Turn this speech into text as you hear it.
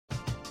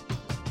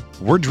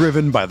We're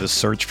driven by the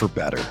search for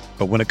better.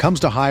 But when it comes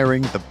to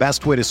hiring, the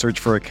best way to search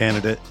for a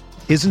candidate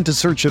isn't to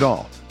search at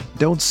all.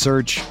 Don't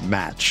search,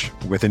 match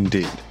with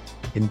Indeed.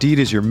 Indeed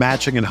is your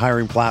matching and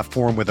hiring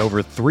platform with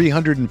over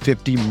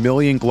 350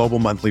 million global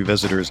monthly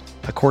visitors,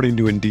 according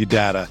to Indeed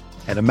data,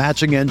 and a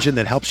matching engine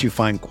that helps you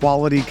find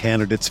quality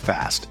candidates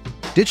fast.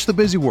 Ditch the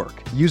busy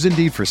work. Use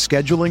Indeed for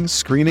scheduling,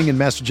 screening, and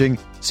messaging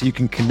so you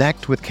can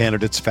connect with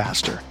candidates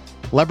faster.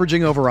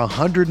 Leveraging over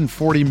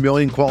 140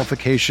 million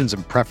qualifications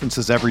and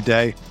preferences every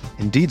day,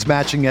 Indeed's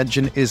matching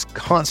engine is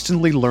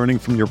constantly learning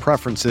from your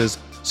preferences,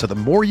 so the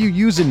more you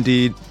use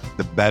Indeed,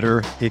 the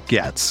better it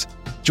gets.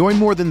 Join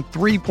more than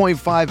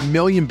 3.5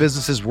 million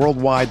businesses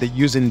worldwide that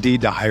use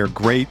Indeed to hire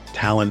great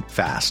talent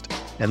fast.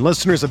 And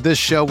listeners of this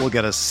show will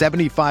get a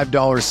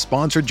 $75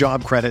 sponsored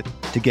job credit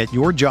to get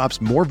your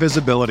jobs more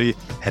visibility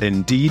at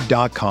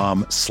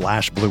Indeed.com/Blue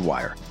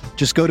Wire.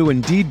 Just go to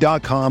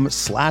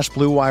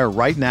Indeed.com/Blue Wire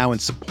right now and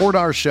support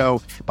our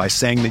show by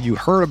saying that you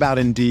heard about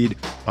Indeed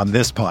on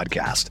this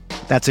podcast.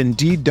 That's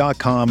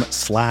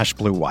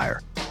Indeed.com/Blue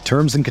Wire.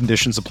 Terms and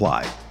conditions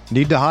apply.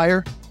 Need to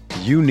hire?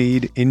 You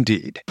need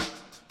Indeed.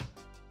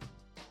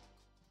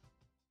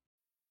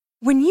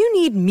 When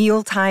you need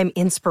mealtime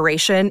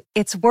inspiration,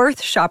 it's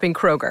worth shopping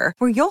Kroger,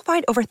 where you'll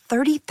find over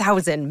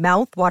 30,000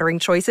 mouth-watering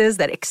choices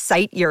that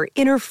excite your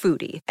inner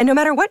foodie. And no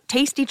matter what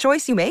tasty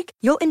choice you make,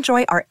 you'll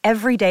enjoy our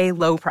everyday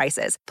low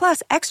prices,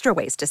 plus extra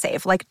ways to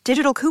save, like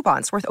digital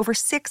coupons worth over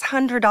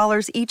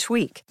 $600 each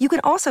week. You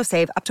can also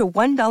save up to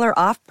 $1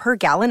 off per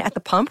gallon at the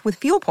pump with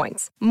fuel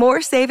points.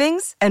 More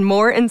savings and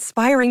more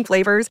inspiring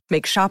flavors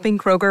make shopping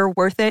Kroger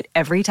worth it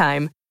every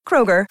time.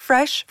 Kroger,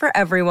 fresh for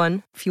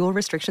everyone. Fuel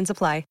restrictions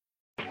apply.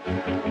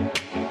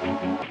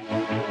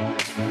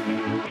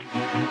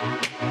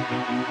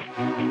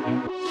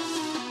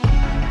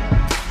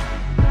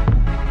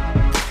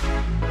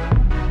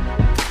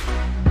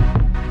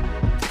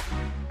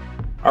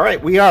 All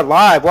right, we are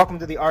live. Welcome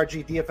to the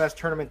RG DFS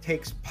Tournament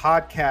Takes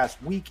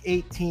podcast, Week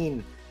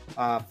 18,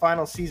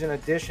 final season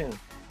edition.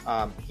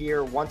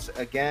 Here once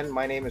again,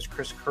 my name is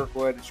Chris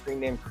Kirkwood, screen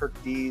name Kirk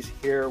D's,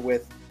 here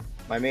with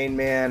my main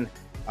man,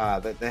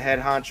 the head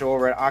honcho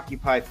over at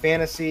Occupy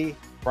Fantasy,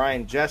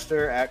 Brian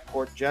Jester at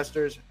Court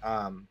Jesters,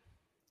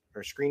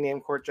 or screen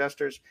name Court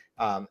Jesters.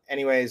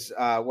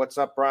 What's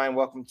up, Brian?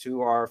 Welcome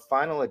to our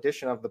final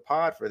edition of the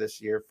pod for this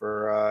year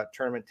for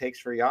Tournament Takes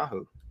for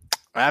Yahoo.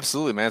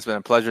 Absolutely, man. It's been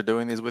a pleasure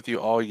doing these with you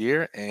all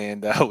year,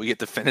 and we get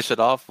to finish it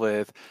off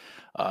with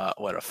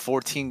a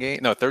 13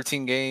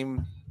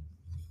 game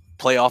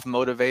playoff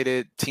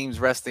motivated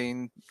teams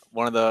resting,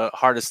 one of the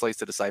hardest slates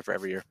to decipher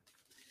every year.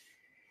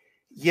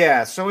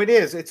 Yeah, so it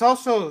is. It's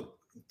also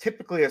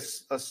typically a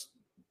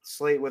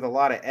slate with a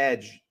lot of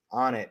edge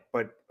on it,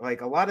 but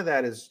like a lot of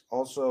that is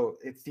also,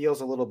 it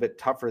feels a little bit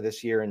tougher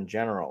this year in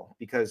general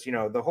because, you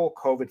know, the whole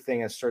COVID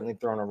thing has certainly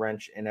thrown a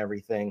wrench in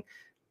everything,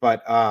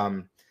 but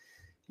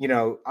you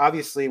know,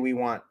 obviously we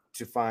want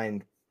to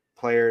find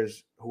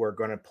players who are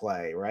going to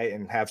play, right,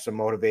 and have some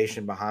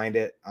motivation behind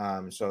it.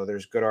 So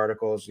there's good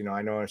articles. You know,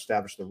 I know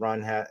Establish the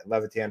Run,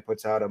 Levitan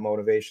puts out a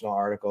motivational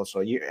article. So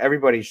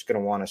everybody's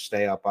going to want to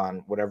stay up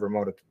on whatever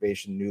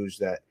motivation news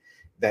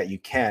that you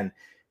can.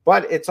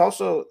 But it's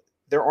also,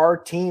 there are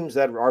teams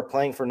that are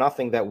playing for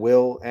nothing that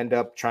will end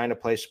up trying to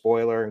play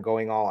spoiler and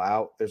going all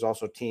out. There's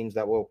also teams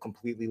that will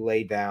completely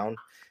lay down.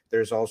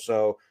 There's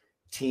also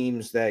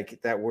teams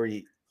that where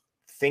you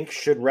think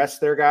should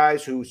rest their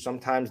guys who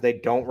sometimes they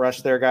don't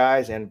rest their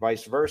guys, and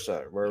vice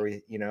versa, where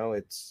we, you know,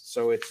 it's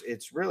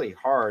really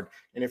hard,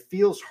 and it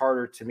feels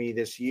harder to me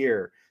this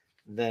year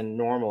than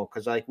normal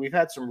because like we've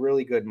had some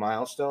really good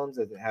milestones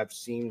that have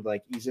seemed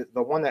like easy.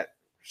 The one that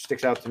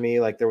sticks out to me,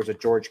 like there was a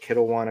George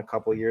Kittle one a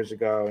couple of years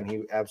ago and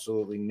he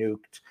absolutely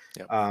nuked.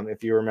 Yep.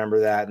 If you remember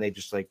that, and they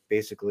just like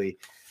basically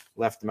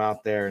left him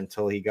out there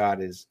until he got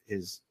his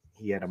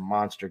he had a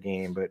monster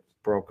game but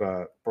broke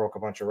a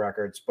bunch of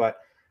records. But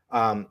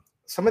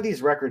some of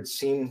these records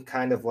seem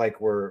kind of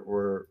like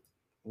we're a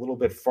little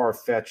bit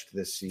far-fetched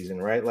this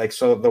season, right? Like,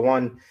 so the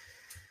one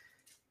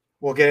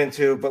we'll get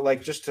into, but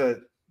like just to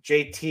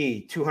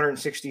JT,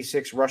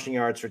 266 rushing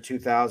yards for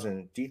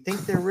 2,000. Do you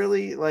think they're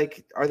really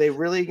like, are they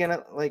really going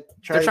to like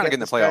try They're trying to get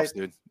in the playoffs, guy?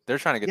 dude. They're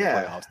trying to get in the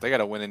playoffs. They got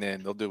to win it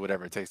in. They'll do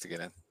whatever it takes to get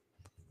in.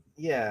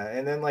 Yeah.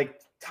 And then like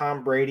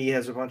Tom Brady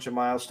has a bunch of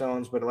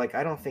milestones, but like,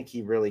 I don't think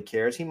he really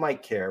cares. He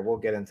might care. We'll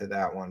get into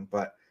that one,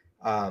 but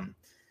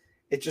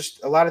it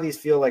just, a lot of these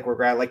feel like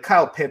like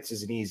Kyle Pitts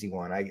is an easy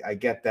one. I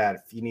get that.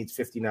 If he needs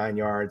 59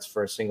 yards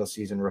for a single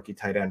season rookie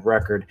tight end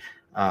record,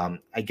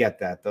 I get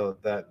that, though.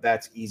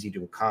 That's easy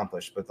to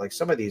accomplish. But like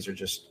some of these are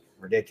just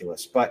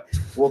ridiculous. But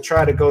we'll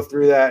try to go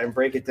through that and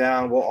break it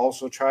down. We'll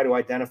also try to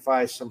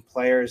identify some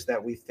players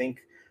that we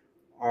think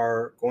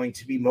are going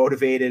to be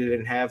motivated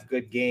and have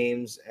good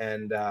games.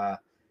 And I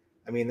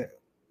mean,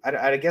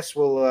 I guess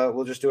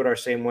we'll just do it our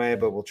same way,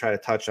 but we'll try to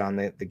touch on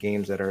the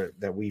games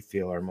that we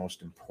feel are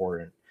most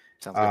important.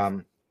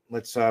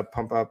 Let's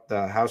pump up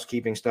the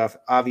housekeeping stuff.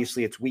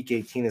 Obviously, it's week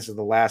 18. This is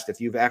the last. If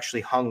you've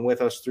actually hung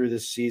with us through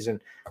this season,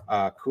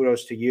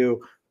 kudos to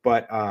you.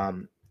 But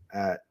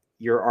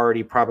you're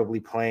already probably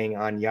playing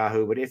on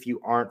Yahoo. But if you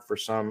aren't, for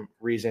some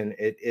reason,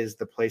 it is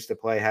the place to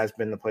play, has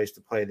been the place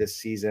to play this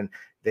season.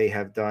 They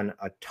have done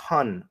a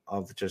ton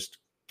of just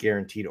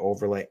guaranteed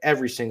overlay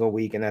every single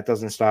week. And that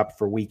doesn't stop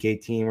for week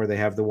 18, where they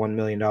have the $1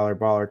 million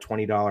baller,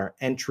 $20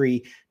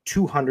 entry,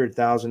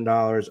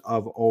 $200,000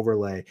 of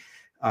overlay.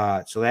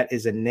 So that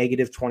is a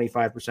negative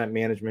 25%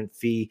 management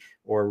fee,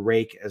 or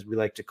rake, as we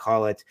like to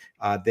call it.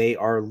 They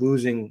are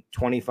losing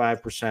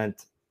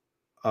 25%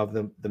 of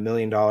the $1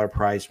 million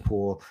prize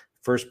pool.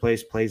 First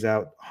place plays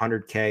out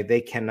 $100K.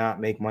 They cannot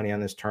make money on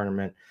this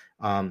tournament.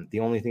 The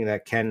only thing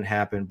that can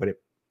happen, but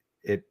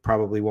it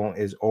probably won't,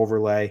 is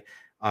overlay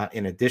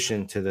in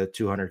addition to the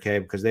 $200K,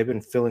 because they've been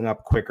filling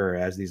up quicker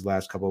as these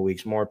last couple of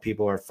weeks. More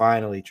people are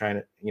finally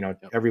trying to,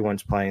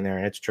 everyone's playing there,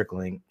 and it's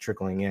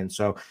trickling in.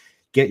 So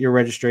get your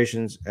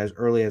registrations as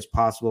early as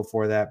possible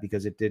for that,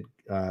 because it did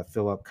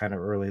fill up kind of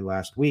early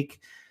last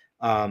week.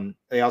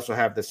 They also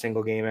have the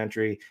single game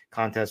entry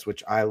contest,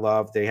 which I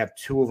love. They have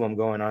 2 of them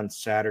going on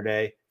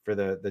Saturday for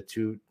the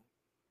two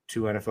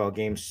NFL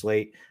game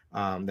slate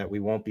that we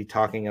won't be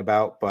talking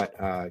about, but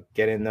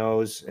get in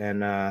those.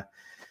 And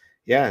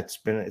yeah, it's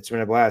been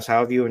a blast.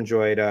 How have you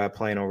enjoyed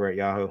playing over at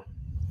Yahoo?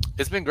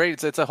 It's been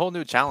great. It's a whole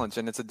new challenge,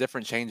 and it's a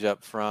different change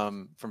up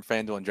from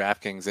FanDuel and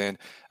DraftKings. And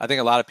I think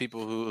a lot of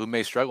people who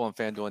may struggle in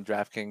FanDuel and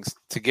DraftKings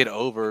to get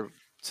over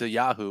to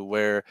Yahoo,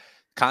 where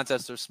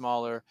contests are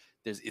smaller.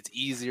 It's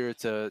easier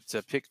to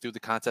pick through the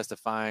contest to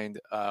find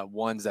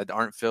ones that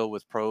aren't filled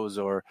with pros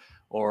or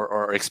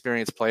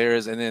experienced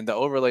players, and then the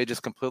overlay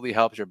just completely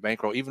helps your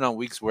bankroll, even on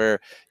weeks where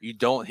you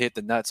don't hit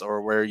the nuts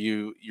or where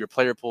your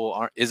player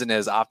pool isn't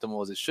as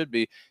optimal as it should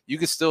be. You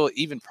can still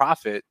even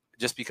profit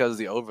just because of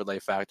the overlay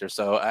factor.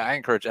 So I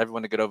encourage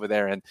everyone to get over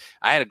there, and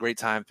I had a great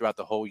time throughout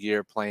the whole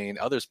year playing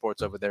other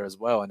sports over there as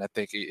well. And I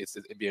think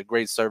it'd be a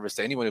great service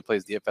to anyone who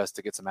plays DFS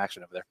to get some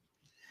action over there.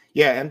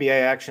 Yeah,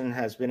 NBA action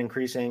has been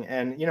increasing,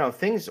 and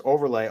things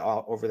overlay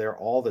over there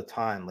all the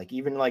time. Like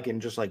even like in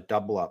just like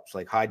double ups,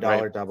 like high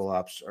dollar double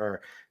ups, or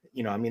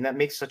that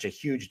makes such a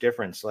huge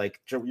difference. Like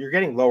you're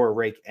getting lower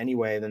rake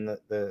anyway than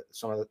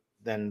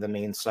than the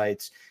main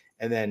sites,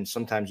 and then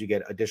sometimes you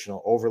get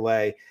additional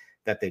overlay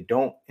that they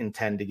don't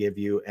intend to give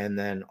you, and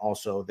then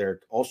also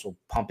they're also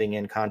pumping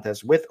in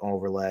contests with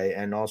overlay,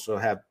 and also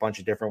have a bunch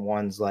of different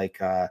ones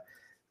like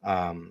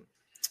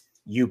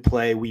you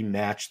play, we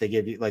match. They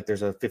give you, like,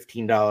 there's a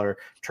 $15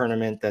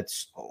 tournament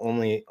that's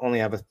only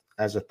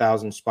has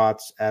 1,000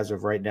 spots as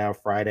of right now,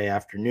 Friday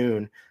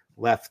afternoon,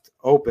 left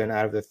open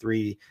out of the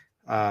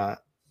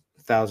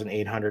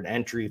 3,800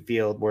 entry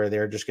field, where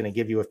they're just going to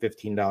give you a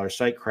 $15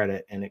 site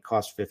credit, and it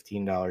costs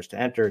 $15 to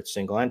enter. It's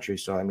single entry,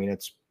 so I mean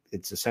it's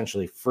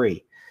essentially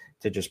free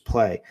to just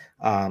play.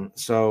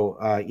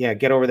 Yeah,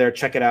 get over there,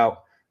 check it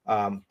out.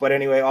 But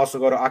anyway, also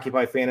go to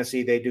Occupy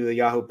Fantasy. They do the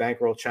Yahoo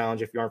Bankroll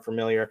Challenge. If you aren't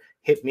familiar,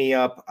 hit me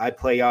up. I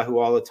play Yahoo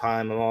all the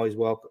time. I'm always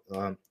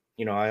welcome.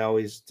 I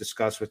always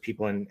discuss with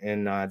people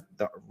in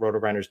the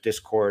Roto-Grinders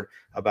Discord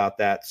about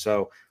that.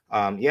 So,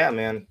 yeah,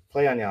 man,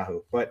 play on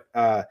Yahoo. But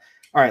all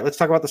right, let's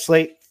talk about the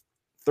slate.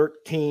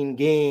 13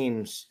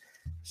 games.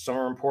 Some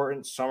are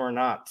important, some are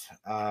not.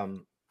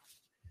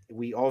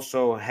 We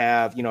also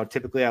have,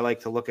 typically I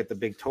like to look at the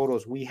big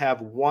totals. We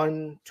have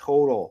one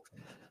total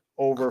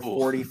over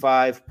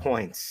 45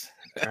 points.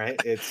 Right,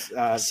 it's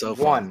so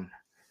one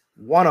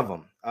of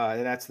them,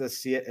 and that's the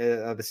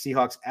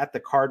Seahawks at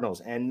the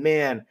Cardinals. And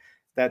man,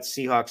 that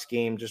Seahawks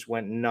game just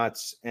went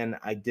nuts, and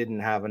I didn't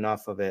have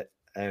enough of it,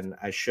 and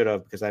I should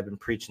have, because I've been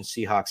preaching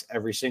Seahawks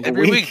every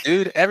week,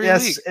 dude. Every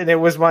week, and it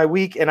was my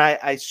week, and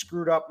I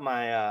screwed up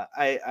my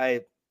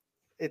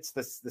it's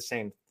the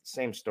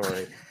same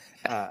story,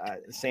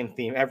 same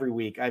theme every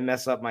week. I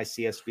mess up my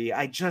CSV.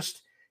 I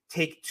just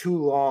take too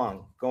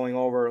long going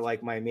over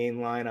like my main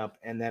lineup,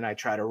 and then I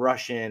try to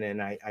rush in,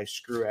 and I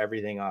screw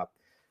everything up.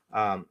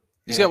 You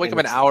just gotta wake up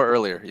an hour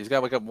earlier. You just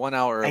gotta wake up 1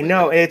 hour earlier. I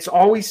know, it's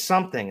always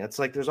something. It's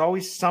like there's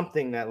always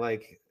something that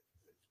like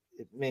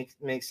it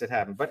makes it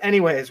happen. But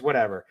anyways,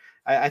 whatever.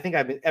 I think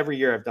every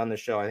year I've done the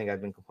show, I think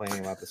I've been complaining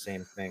about the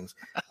same things,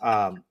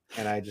 and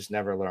I just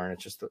never learn.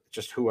 It's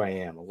just who I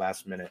am, a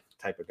last minute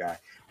type of guy.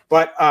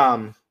 But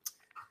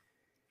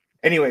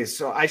anyways,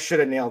 so I should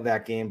have nailed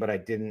that game, but I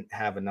didn't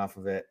have enough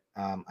of it.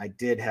 I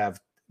did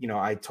have,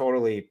 I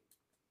totally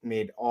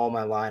made all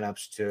my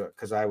lineups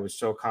because I was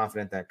so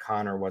confident that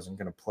Connor wasn't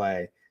going to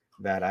play,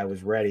 that I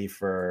was ready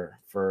for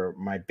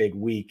my big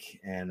week,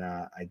 and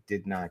I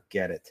did not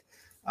get it.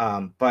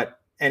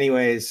 But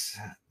anyways,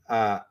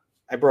 I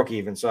broke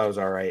even, so I was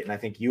all right. And I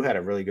think you had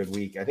a really good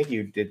week. I think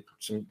you did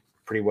some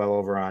pretty well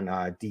over on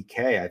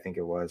DK, I think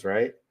it was,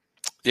 right?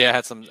 Yeah,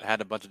 I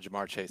had a bunch of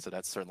Jamar Chase, so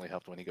that certainly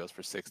helped when he goes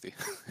for 60.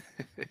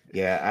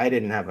 Yeah, I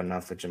didn't have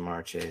enough of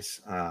Jamar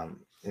Chase.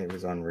 It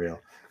was unreal.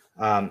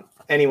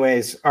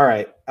 Anyways, all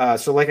right.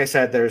 So like I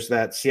said, there's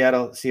that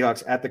Seattle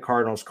Seahawks at the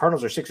Cardinals.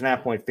 Cardinals are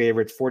 6.5-point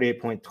favorites,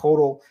 48-point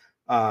total.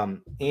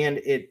 And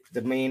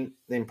the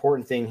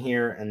important thing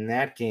here in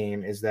that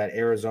game is that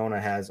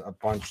Arizona has a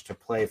bunch to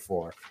play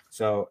for.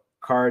 So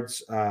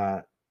Cards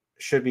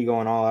should be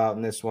going all out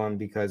in this one,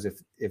 because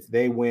if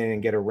they win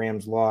and get a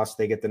Rams loss,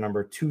 they get the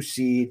number 2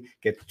 seed,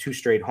 get 2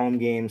 straight home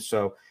games.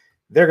 So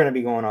they're going to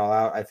be going all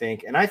out, I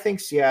think. And I think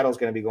Seattle's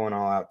going to be going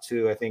all out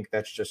too. I think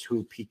that's just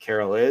who Pete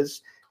Carroll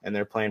is, and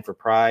they're playing for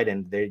pride.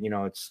 And they,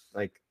 it's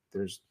like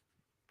there's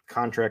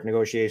contract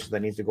negotiations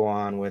that needs to go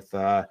on with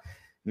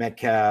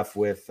Metcalf,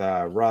 with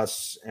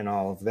Russ, and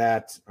all of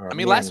that. I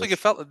mean, last week it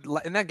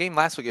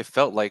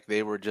felt like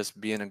they were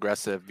just being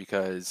aggressive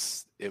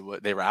because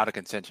they were out of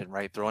contention,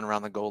 right? Throwing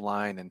around the goal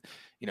line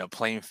and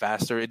playing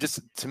faster. It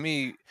just, to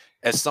me,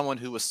 as someone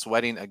who was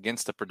sweating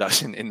against the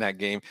production in that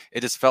game,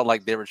 it just felt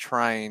like they were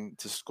trying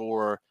to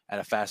score at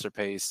a faster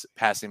pace,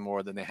 passing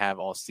more than they have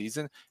all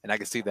season. And I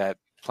can see that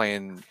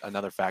playing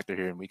another factor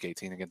here in Week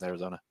 18 against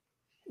Arizona.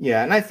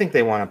 Yeah, and I think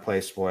they want to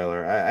play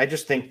spoiler. I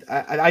just think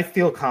I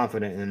feel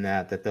confident in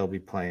that they'll be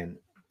playing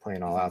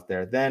all out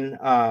there. Then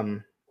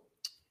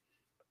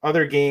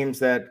other games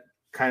that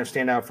kind of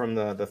stand out from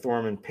the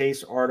Thorman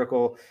Pace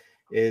article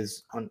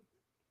is on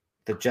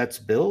the Jets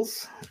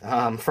Bills.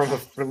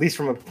 At least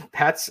from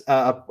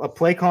a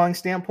play calling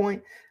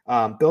standpoint,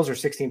 Bills are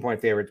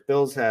 16-point favorites.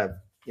 Bills have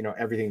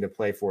everything to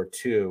play for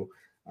too.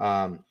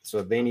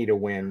 So they need a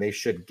win. They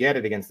should get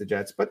it against the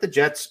Jets, but the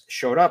Jets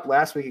showed up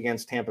last week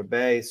against Tampa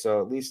Bay, so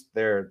at least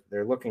they're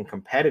looking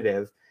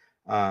competitive.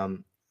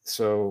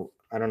 So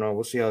I don't know.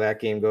 We'll see how that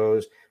game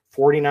goes.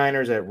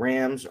 49ers at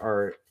Rams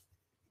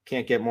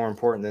can't get more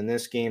important than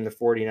this game. The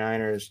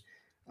 49ers,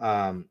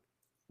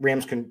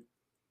 Rams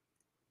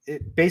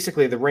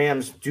basically the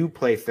Rams do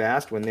play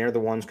fast when they're the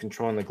ones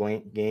controlling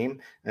the game,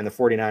 and the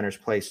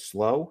 49ers play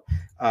slow,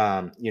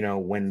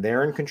 when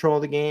they're in control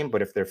of the game.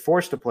 But if they're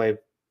forced to play,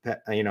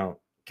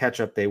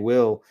 catch up, they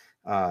will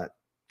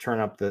turn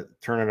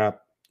it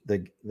up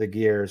the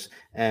gears.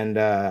 And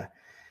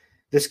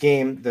this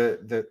game,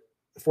 the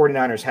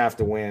 49ers have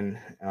to win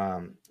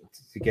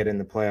to get in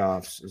the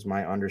playoffs, is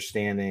my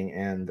understanding.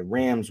 And the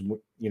Rams,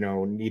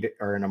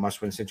 are in a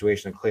must-win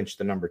situation to clinch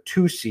the number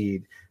 2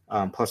 seed,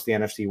 plus the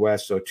NFC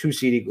West. So 2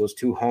 seed equals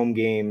 2 home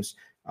games.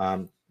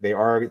 They're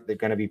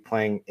going to be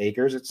playing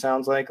Akers, it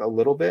sounds like, a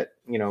little bit.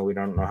 We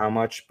don't know how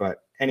much,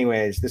 but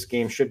anyways, this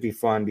game should be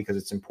fun because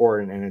it's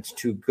important and it's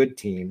 2 good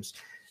teams.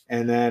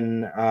 And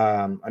then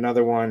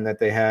another one that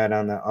they had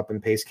on the Up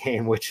and Pace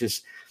game, which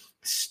is,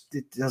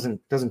 it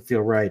doesn't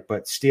feel right,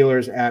 but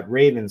Steelers at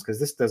Ravens,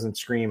 because this doesn't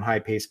scream high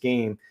pace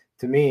game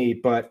to me,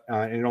 but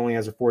it only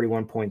has a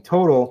 41-point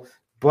total.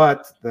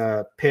 But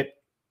the Pitt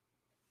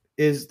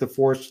plays at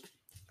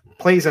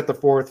the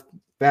 4th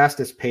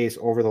fastest pace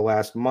over the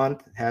last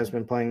month, has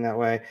been playing that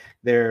way.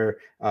 They're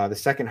the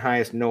second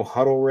highest no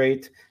huddle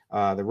rate.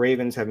 The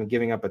Ravens have been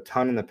giving up a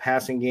ton in the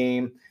passing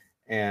game,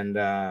 and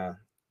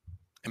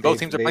both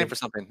teams are playing for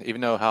something,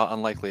 even though how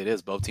unlikely it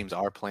is. Both teams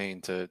are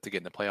playing to get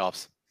in the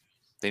playoffs.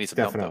 They need some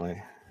definitely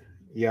help,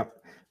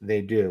 Yep,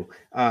 they do.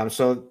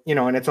 So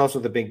and it's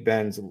also the Big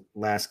Ben's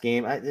last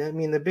game. I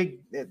mean,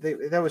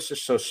 that was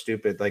just so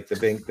stupid. Like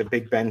the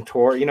Big Ben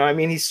tour.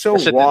 He's so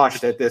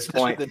washed at this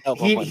point.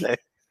 It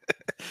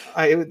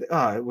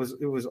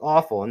was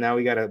awful, and now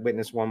we got to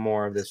witness one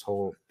more of this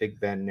whole Big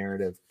Ben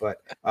narrative. But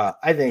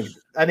I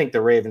think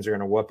the Ravens are going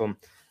to whoop them.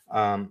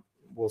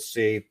 We'll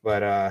see.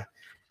 But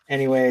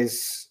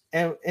anyways,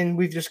 and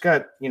we've just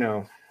got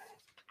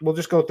we'll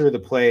just go through the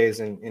plays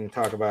and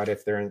talk about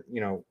if they're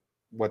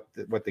what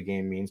the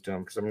game means to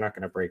them, because I'm not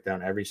going to break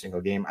down every single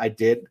game. I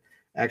did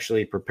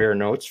actually prepare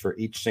notes for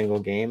each single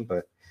game,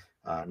 but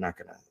I'm not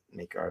going to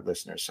make our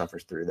listeners suffer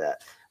through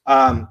that.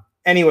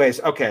 Anyways,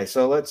 okay,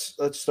 so let's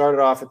start it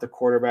off at the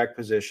quarterback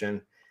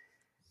position.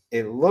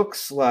 It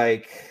looks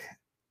like,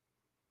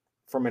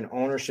 from an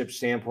ownership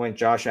standpoint,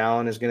 Josh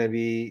Allen is going to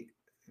be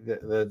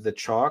the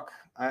chalk,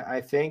 I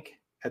think,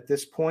 at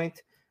this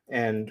point,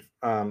 and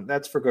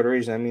that's for good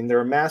reason. I mean,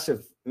 they're a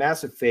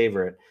massive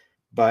favorite,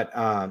 but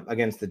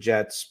against the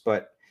Jets,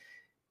 but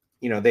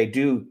they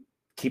do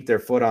keep their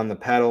foot on the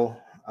pedal.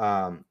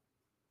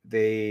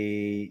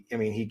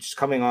 He's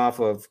coming off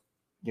of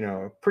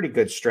a pretty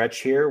good stretch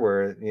here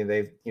where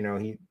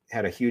he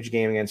had a huge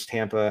game against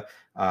Tampa,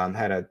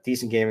 had a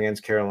decent game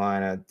against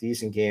Carolina,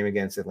 decent game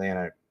against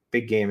Atlanta,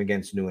 big game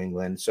against New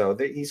England. So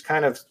he's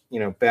kind of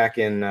back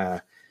in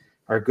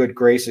our good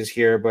graces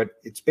here, but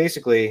it's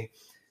basically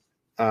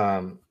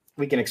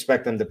we can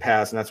expect them to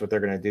pass, and that's what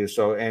they're going to do.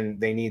 So, and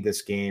they need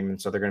this game,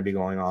 and so they're going to be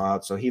going all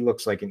out. So he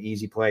looks like an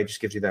easy play,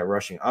 just gives you that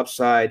rushing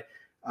upside.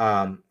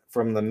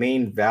 From the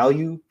main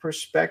value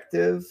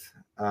perspective,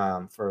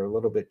 for a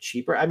little bit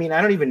cheaper. I mean, I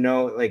don't even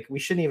know, like, we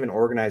shouldn't even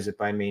organize it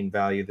by main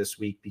value this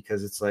week,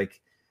 because it's like,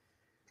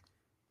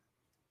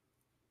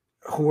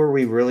 who are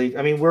we really?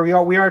 I mean,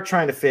 we are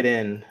trying to fit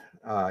in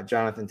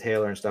Jonathan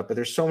Taylor and stuff, but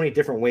there's so many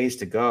different ways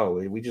to go.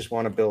 We just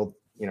want to build,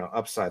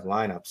 upside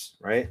lineups,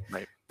 right?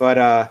 Right.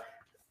 But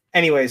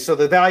anyway, so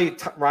the value,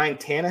 Ryan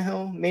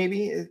Tannehill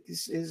maybe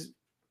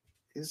is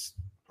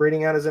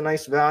rating out as a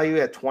nice value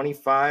at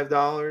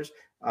 $25.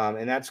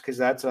 And that's because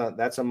that's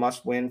a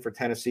must win for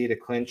Tennessee to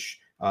clinch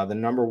the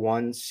number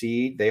 1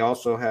 seed. They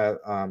also have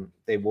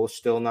they will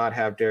still not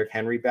have Derrick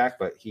Henry back,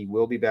 but he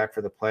will be back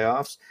for the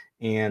playoffs.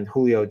 And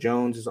Julio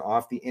Jones is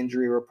off the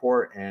injury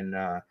report, and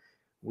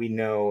we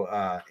know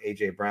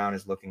AJ Brown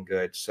is looking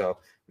good. So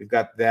we've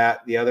got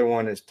that. The other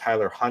one is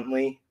Tyler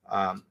Huntley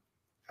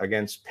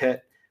against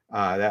Pitt.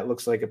 That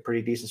looks like a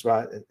pretty decent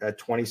spot at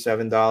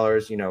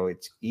 $27. You know,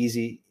 it's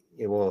easy.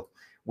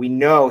 We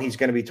know he's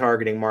going to be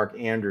targeting Mark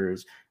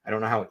Andrews. I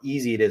don't know how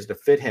easy it is to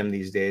fit him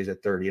these days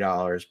at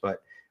 $30,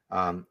 but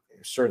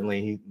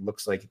certainly he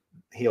looks like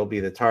he'll be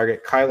the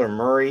target. Kyler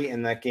Murray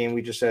in that game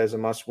we just said is a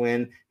must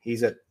win.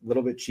 He's a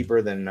little bit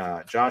cheaper than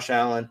Josh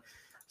Allen.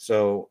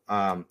 So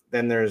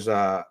then there's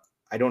I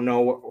don't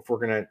know if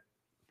we're going to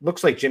 –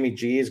 looks like Jimmy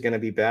G is going to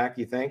be back,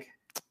 you think?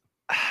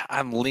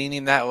 I'm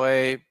leaning that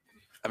way.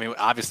 I mean,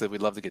 obviously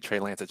we'd love to get Trey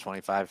Lance at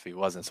 25 if he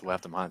wasn't, so we'll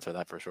have to monitor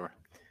that for sure.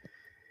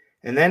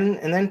 And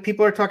then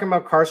people are talking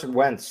about Carson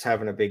Wentz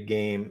having a big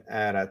game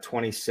at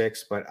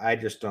 26, but I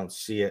just don't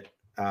see it.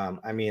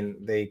 I mean,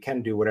 they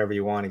can do whatever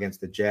you want against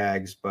the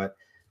Jags, but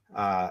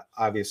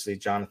obviously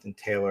Jonathan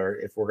Taylor,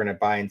 if we're going to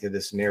buy into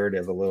this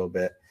narrative a little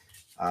bit,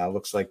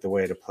 looks like the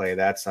way to play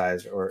that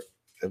size, or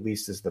at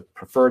least is the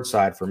preferred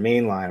side for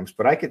main lineups.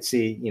 But I could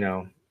see,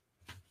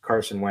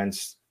 Carson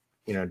Wentz,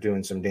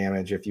 doing some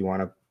damage if you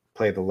want to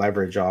play the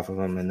leverage off of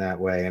them in that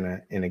way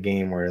in a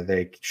game where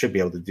they should be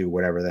able to do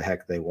whatever the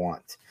heck they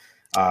want.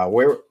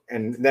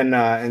 And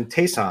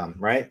Taysom,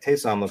 right?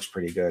 Taysom looks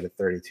pretty good at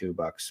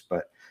 $32,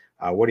 but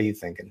what are you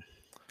thinking?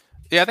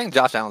 Yeah, I think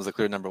Josh Allen's the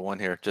clear number 1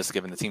 here, just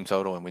given the team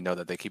total, and we know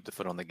that they keep the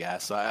foot on the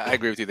gas. So I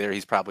agree with you there.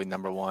 He's probably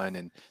number 1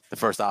 and the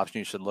first option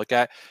you should look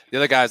at. The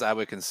other guys I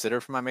would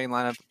consider for my main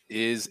lineup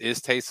is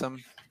Taysom.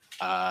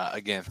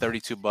 Again,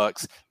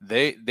 $32.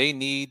 They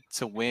need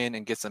to win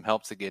and get some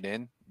help to get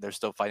in. They're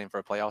still fighting for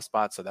a playoff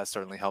spot, so that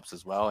certainly helps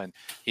as well. And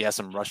he has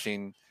some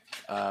rushing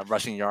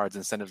yards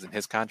incentives in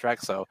his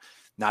contract. So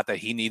not that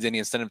he needs any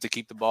incentive to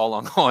keep the ball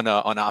on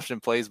option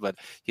plays, but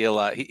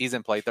he's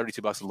in play.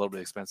 $32 is a little bit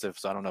expensive,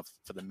 so I don't know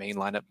for the main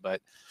lineup,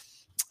 but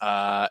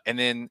and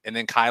then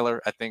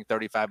Kyler, I think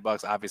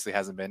 $35 obviously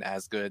hasn't been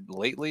as good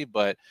lately,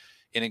 but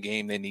in a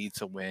game they need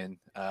to win.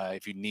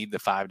 If you need the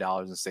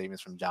 $5 in savings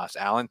from Josh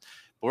Allen,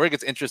 but where it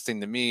gets interesting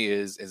to me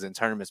is in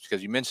tournaments,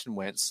 because you mentioned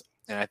Wentz,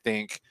 and I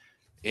think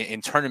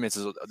in tournaments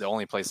is the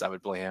only place I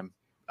would play him.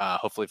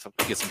 Hopefully if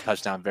we get some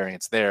touchdown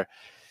variance there.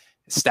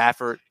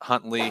 Stafford,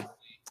 Huntley,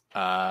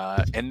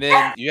 and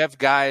then you have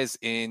guys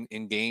in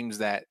games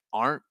that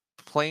aren't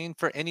playing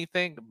for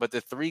anything, but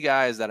the 3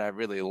 guys that I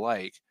really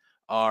like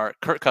are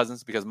Kirk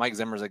Cousins, because Mike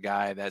Zimmer's a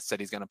guy that said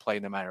he's going to play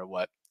no matter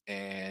what,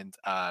 and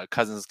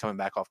Cousins is coming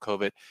back off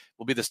COVID,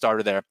 will be the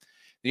starter there.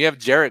 You have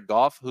Jared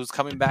Goff, who's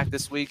coming back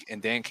this week,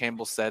 and Dan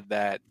Campbell said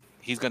that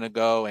he's going to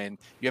go, and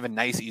you have a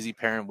nice, easy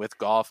pairing with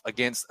Goff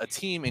against a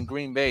team in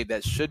Green Bay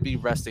that should be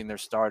resting their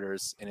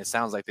starters, and it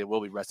sounds like they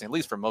will be resting, at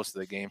least for most of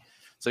the game.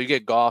 So you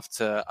get Goff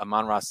to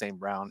Amon-Ra St.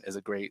 Brown is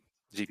a great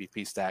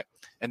GPP stack.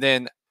 And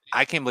then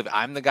I can't believe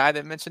I'm the guy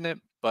that mentioned it,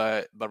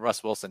 but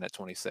Russ Wilson at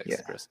 26,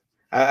 yeah. Chris.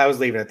 I was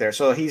leaving it there.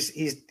 So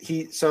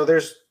so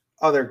there's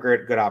other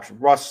good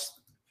options. Russ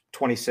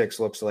 26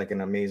 looks like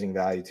an amazing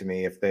value to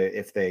me if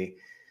they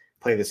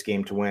play this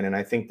game to win, and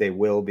I think they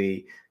will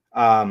be.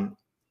 Then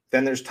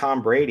there's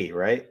Tom Brady,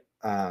 right?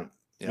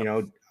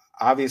 Yep.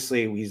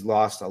 Obviously he's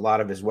lost a lot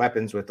of his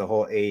weapons with the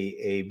whole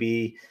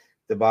AAB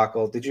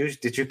debacle. Did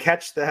you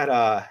catch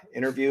that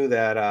interview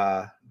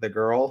that the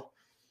girl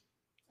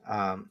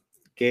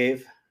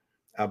gave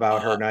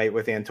about her night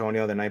with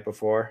Antonio the night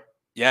before?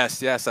 Yes.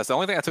 That's the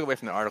only thing I took away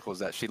from the article, is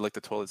that she licked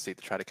the toilet seat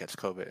to try to catch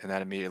COVID, and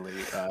that immediately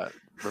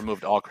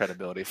removed all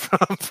credibility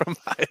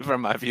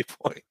from my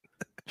viewpoint.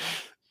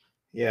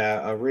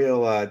 Yeah, a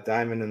real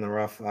diamond in the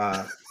rough,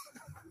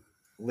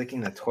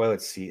 licking the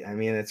toilet seat. I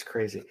mean, it's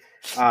crazy.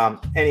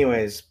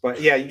 Anyways, but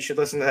yeah, you should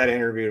listen to that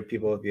interview to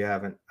people if you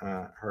haven't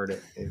heard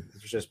it.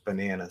 It's just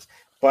bananas.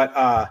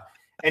 But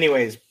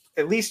anyways,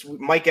 at least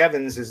Mike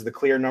Evans is the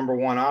clear number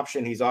 1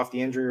 option. He's off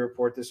the injury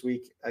report this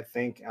week, I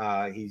think.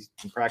 He's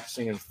been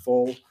practicing in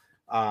full.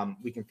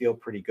 We can feel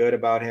pretty good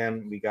about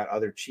him. We got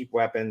other cheap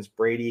weapons.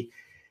 Brady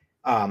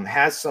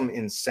has some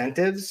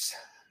incentives.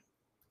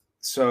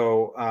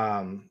 So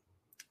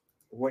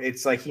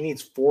it's like he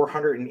needs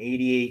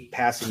 488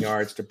 passing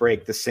yards to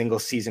break the single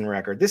season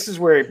record. This is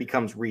where it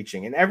becomes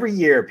reaching. And every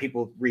year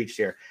people reach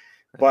here.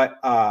 But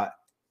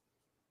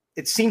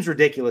it seems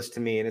ridiculous to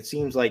me. And it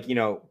seems like,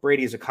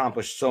 Brady has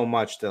accomplished so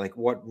much that, like,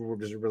 what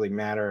does it really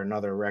matter?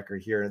 Another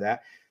record here or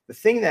that. The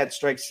thing that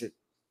strikes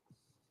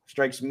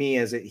me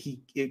as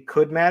it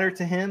could matter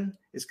to him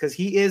is because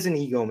he is an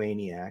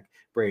egomaniac,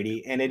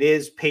 Brady, and it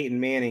is Peyton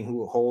Manning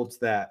who holds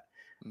that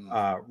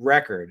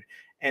record.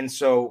 And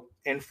so,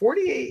 and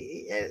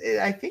 48,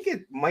 I think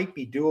it might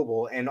be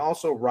doable. And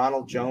also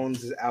Ronald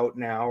Jones is out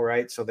now,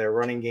 right? So their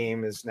running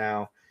game is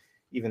now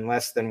even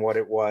less than what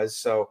it was.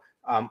 So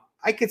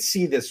I could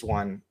see this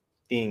one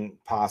being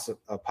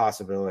a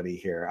possibility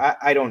here.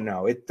 I don't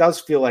know. It does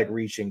feel like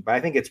reaching, but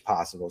I think it's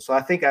possible. So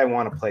I think I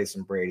want to play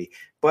some Brady.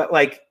 But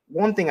like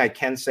one thing I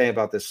can say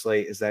about this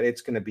slate is that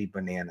it's going to be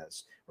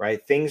bananas,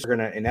 right? Things are going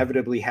to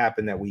inevitably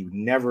happen that we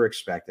never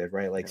expected,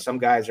 right? Like some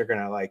guys are going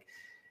to like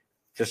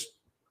just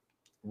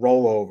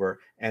roll over,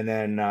 and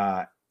then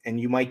and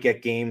you might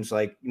get games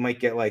like you might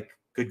get like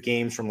good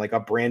games from like a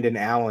Brandon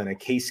Allen, a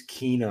Case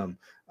Keenum,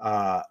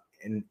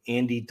 and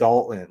Andy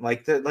Dalton.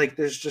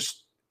 There's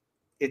just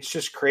it's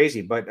just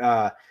crazy. But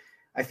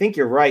I think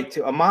you're right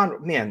too.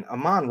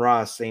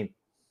 Amon-Ra St.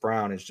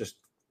 Brown is just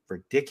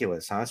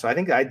ridiculous, huh? So I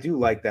think I do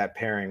like that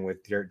pairing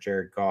with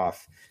Jared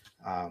Goff.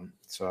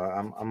 So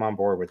I'm on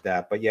board with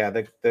that. But yeah,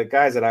 the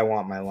guys that I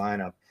want in my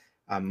lineup,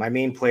 my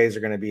main plays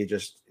are going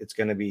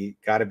to be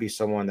got to be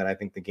someone that I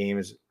think the game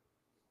is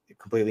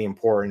completely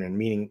important and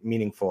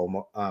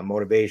meaningful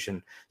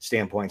motivation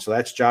standpoint. So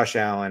that's Josh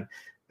Allen,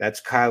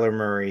 that's Kyler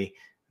Murray,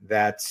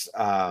 that's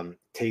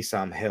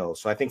Taysom Hill.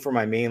 So I think for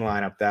my main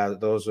lineup,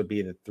 those would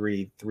be the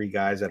three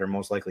guys that are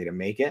most likely to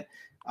make it.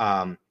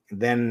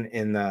 Then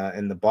in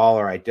the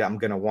baller, I'm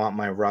going to want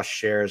my Rush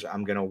shares.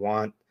 I'm going to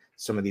want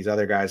some of these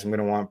other guys. I'm going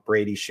to want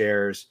Brady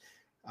shares,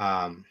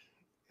 and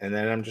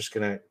then I'm just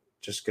gonna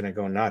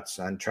go nuts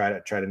and try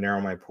to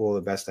narrow my pool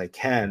the best I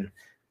can,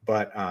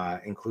 but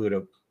include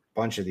a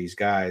bunch of these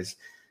guys.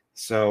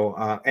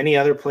 So any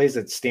other plays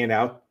that stand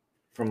out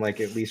from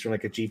at least from a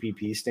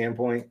GPP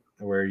standpoint,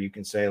 where you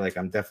can say like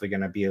I'm definitely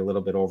gonna be a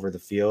little bit over the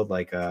field,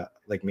 like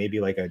maybe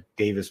like a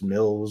Davis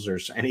Mills or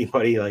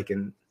anybody like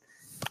in.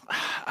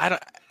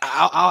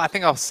 I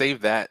think I'll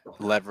save that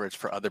leverage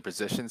for other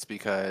positions,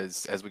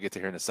 because as we get to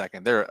here in a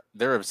second, there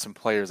are some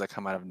players that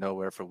come out of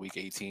nowhere for week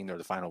 18 or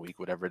the final week,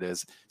 whatever it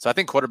is. So I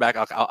think quarterback,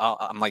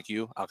 I'm like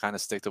you. I'll kind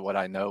of stick to what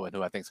I know and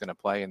who I think is going to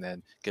play, and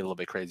then get a little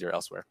bit crazier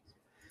elsewhere.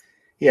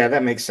 Yeah,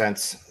 that makes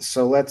sense.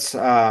 So let's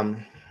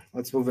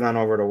move it on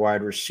over to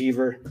wide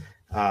receiver.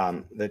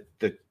 It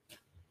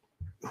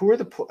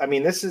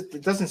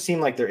doesn't seem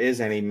like there is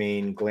any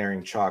main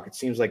glaring chalk. It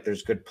seems like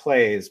there's good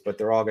plays, but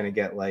they're all going to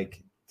get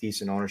like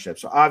decent ownership.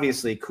 So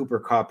obviously Cooper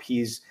Kupp,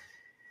 he's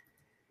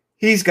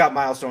got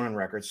milestone and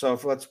record. So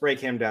let's break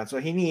him down. So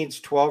he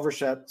needs 12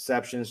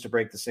 receptions to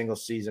break the single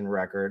season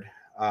record.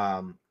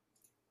 And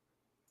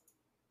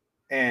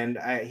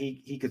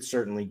he could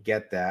certainly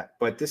get that,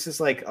 but this is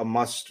like a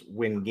must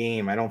win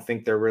game. I don't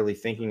think they're really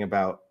thinking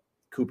about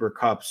Cooper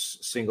Kupp's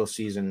single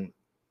season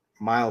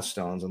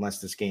milestones unless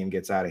this game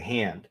gets out of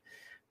hand.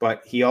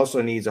 But he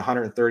also needs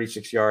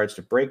 136 yards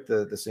to break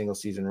the single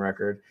season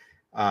record.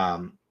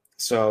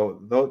 So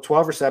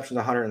 12 receptions,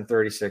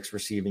 136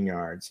 receiving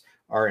yards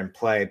are in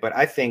play. But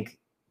I think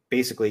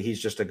basically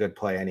he's just a good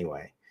play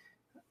anyway.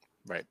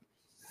 Right.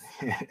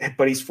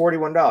 But he's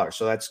 $41.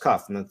 So that's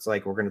tough. And it's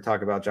like, we're going to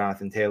talk about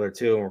Jonathan Taylor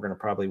too. And we're going to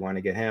probably want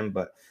to get him.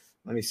 But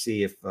let me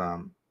see if,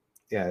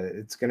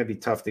 it's going to be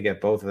tough to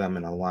get both of them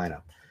in a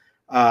lineup,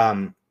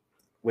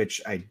 which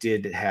I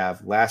did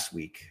have last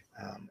week.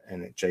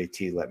 And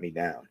JT let me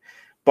down.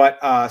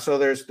 But so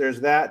there's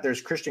that.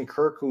 There's Christian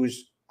Kirk,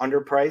 who's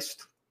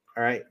underpriced.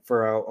 All right,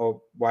 for a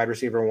wide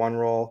receiver one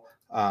role.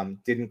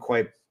 Didn't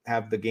quite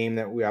have the game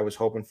that I was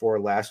hoping for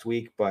last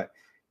week, but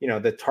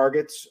the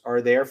targets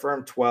are there for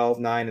him: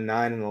 12, 9, and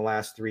 9 in the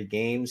last 3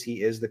 games.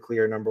 He is the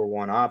clear number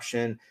one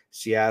option.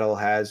 Seattle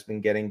has been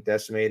getting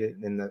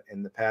decimated in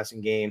the passing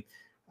game,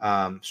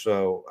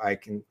 so I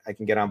can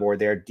get on board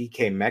there.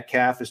 DK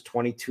Metcalf is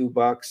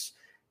 $22.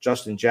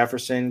 Justin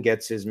Jefferson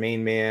gets his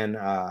main man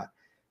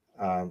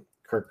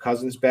Kirk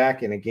Cousins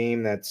back in a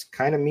game that's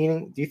kind of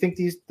meaning. Do you think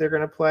they're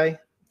going to play?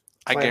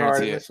 I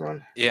guarantee it. This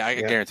one? Yeah, I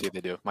guarantee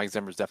they do. Mike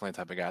Zimmer's definitely the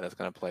type of guy that's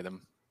going to play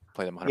them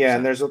 100%. Yeah,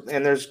 and there's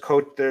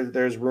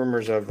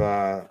rumors of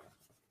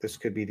this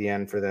could be the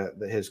end for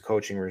his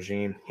coaching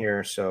regime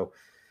here. So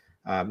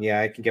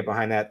I can get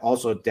behind that.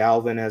 Also,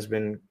 Dalvin has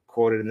been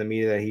quoted in the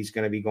media that he's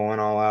going to be going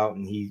all out,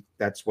 and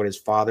that's what his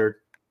father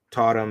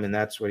taught him, and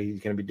that's what he's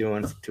going to be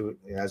doing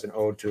as an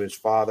ode to his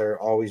father,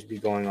 always be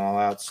going all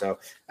out. So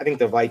I think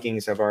the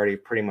Vikings have already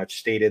pretty much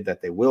stated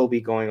that they will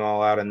be going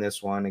all out in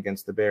this one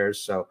against the Bears.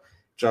 So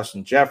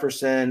Justin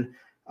Jefferson,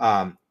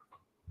 DJ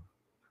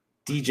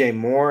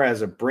Moore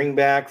as a bring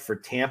back for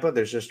Tampa.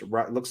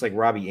 Looks like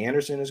Robbie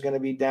Anderson is going to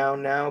be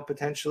down now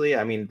potentially.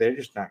 I mean, they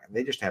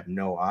just have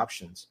no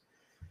options.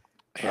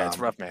 Yeah, it's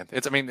rough, man.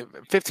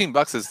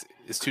 $15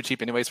 is too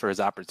cheap anyways for his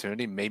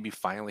opportunity. Maybe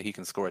finally he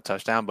can score a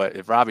touchdown, but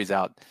if Robbie's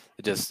out,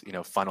 it just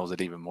funnels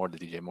it even more to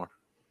DJ Moore.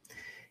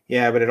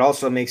 Yeah, but it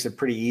also makes it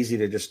pretty easy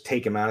to just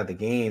take him out of the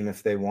game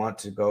if they want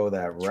to go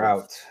that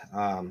route.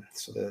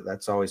 So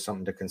that's always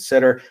something to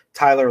consider.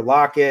 Tyler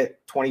Lockett,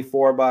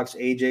 $24.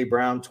 AJ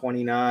Brown,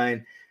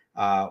 $29.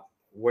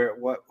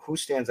 Who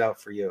stands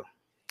out for you?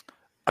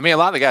 I mean, a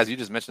lot of the guys you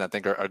just mentioned, I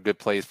think, are good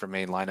plays for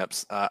main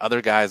lineups.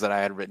 Other guys that I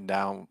had written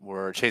down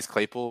were Chase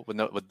Claypool with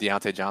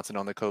Deontay Johnson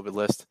on the COVID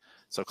list.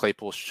 So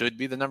Claypool should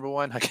be the number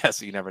one. I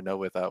guess you never know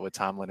with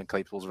Tomlin and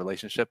Claypool's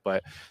relationship,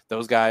 but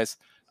those guys.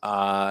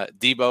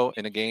 Debo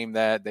in a game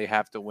that they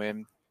have to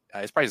win.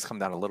 His price has come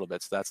down a little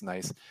bit, so that's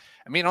nice.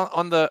 I mean,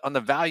 on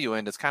the value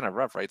end, it's kind of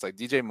rough, right? It's like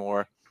DJ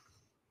Moore,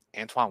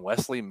 Antoine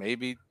Wesley,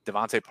 maybe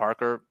Devontae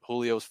Parker,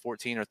 Julio's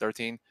 14 or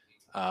 13.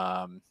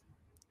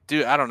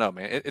 Dude, I don't know,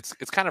 man. It's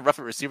kind of rough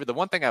at receiver. The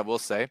one thing I will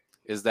say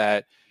is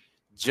that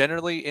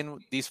generally in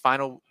the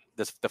final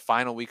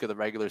week of the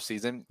regular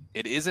season,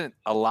 it isn't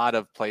a lot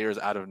of players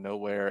out of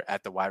nowhere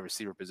at the wide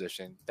receiver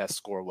position that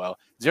score well.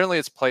 Generally,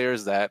 it's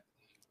players that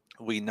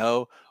we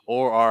know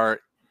or are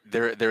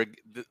they're the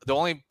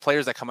only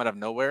players that come out of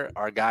nowhere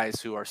are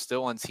guys who are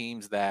still on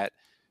teams that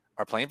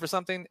are playing for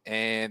something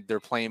and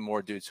they're playing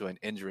more due to an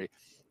injury.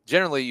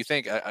 Generally, you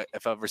think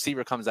if a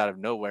receiver comes out of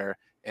nowhere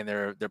and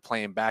they're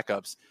playing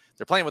backups,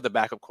 they're playing with a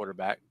backup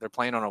quarterback. They're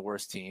playing on a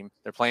worse team.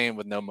 They're playing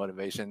with no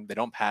motivation. They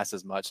don't pass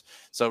as much.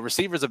 So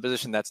receiver is a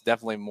position that's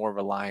definitely more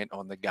reliant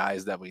on the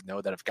guys that we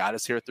know that have got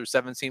us here through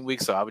 17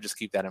 weeks. So I would just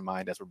keep that in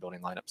mind as we're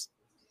building lineups.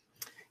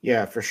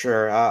 Yeah, for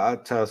sure. I'll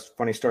tell a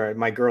funny story.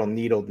 My girl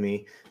needled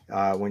me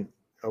when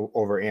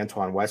over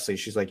Antoine Wesley.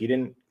 She's like, you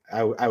didn't.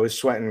 I was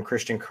sweating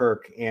Christian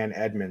Kirk and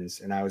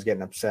Edmonds, and I was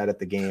getting upset at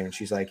the game. And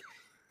she's like,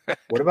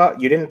 what about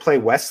you didn't play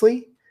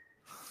Wesley?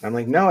 And I'm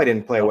like, no, I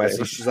didn't play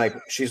Wesley.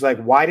 She's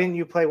like, why didn't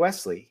you play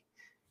Wesley?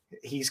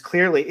 He's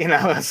clearly,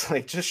 I was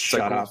like, just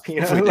shut up.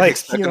 If we didn't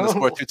expect him to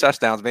score 2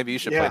 touchdowns, maybe you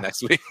should play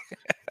next week.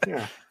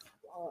 Yeah,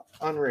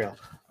 unreal.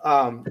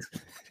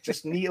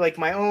 Just like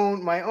my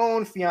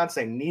own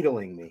fiance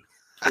needling me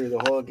through the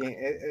whole game.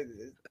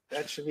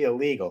 That should be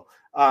illegal.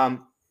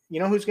 You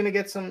know who's going to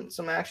get some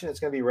action? It's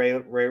going to be Ray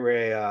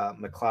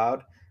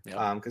McLeod,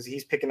 because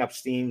he's picking up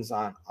steams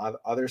on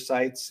other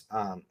sites.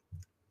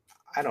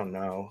 I don't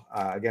know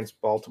against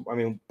Baltimore. I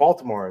mean,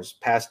 Baltimore's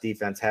pass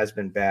defense has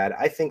been bad.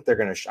 I think they're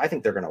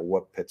gonna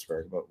whoop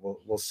Pittsburgh, but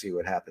we'll see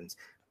what happens.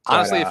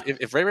 Honestly,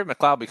 if Ray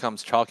McLeod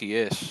becomes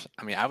chalky-ish,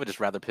 I mean, I would just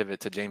rather pivot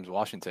to James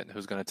Washington,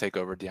 who's going to take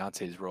over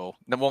Deontay's role.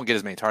 They won't get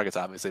as many targets,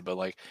 obviously, but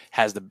like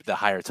has the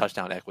higher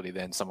touchdown equity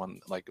than someone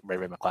like Ray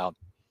McLeod.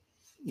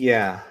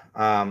 Yeah,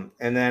 and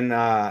then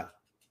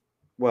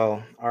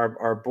well,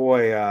 our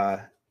boy,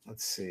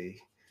 let's see,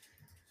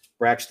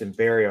 Braxton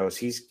Berrios,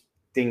 he's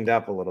dinged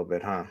up a little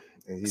bit, huh?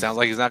 Sounds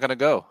like he's not going to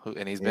go,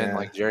 and he's been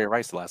like Jerry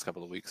Rice the last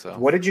couple of weeks. So,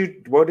 what was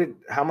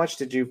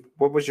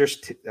your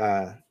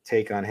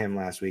take on him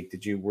last week?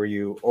 Were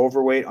you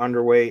overweight,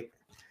 underweight?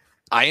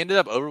 I ended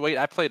up overweight.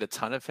 I played a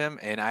ton of him,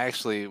 and I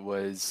actually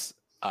was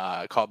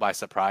caught by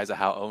surprise at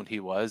how owned he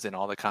was in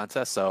all the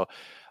contests. So,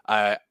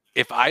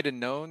 if I'd have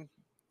known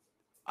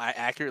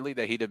accurately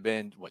that he'd have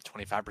been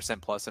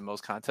 25% plus in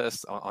most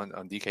contests on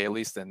DK at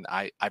least, then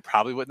I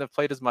probably wouldn't have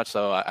played as much.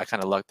 So I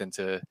kind of lucked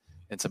into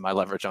my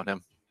leverage on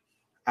him.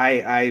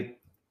 I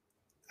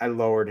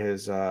lowered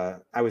his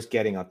I was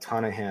getting a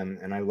ton of him,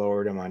 and I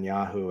lowered him on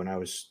Yahoo, and I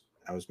was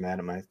mad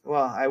at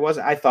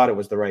I thought it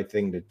was the right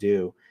thing to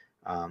do.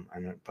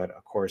 But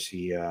of course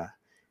he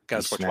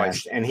got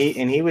smashed, and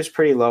he was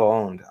pretty low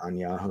owned on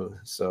Yahoo.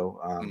 So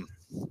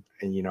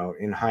and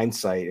in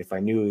hindsight, if I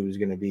knew he was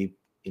going to be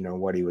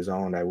what he was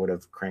owned, I would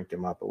have cranked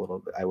him up a little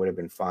bit. I would have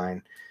been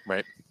fine,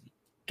 right,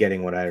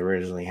 getting what I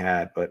originally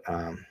had. But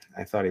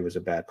I thought he was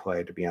a bad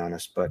play, to be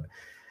honest. But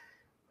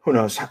who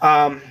knows?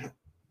 All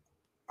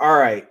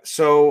right,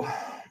 so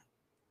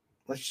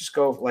let's just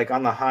go like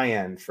on the high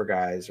end for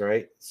guys,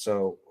 right?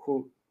 So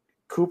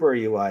Cooper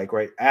you like,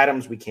 right?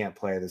 Adams we can't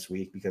play this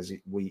week because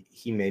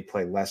he may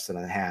play less than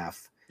a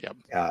half. Yep.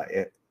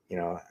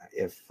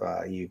 If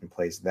he even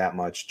plays that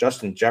much.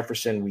 Justin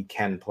Jefferson we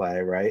can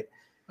play, right?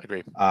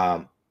 Agree.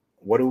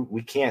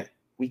 We can't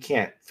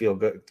feel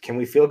good. Can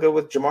we feel good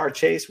with Jamar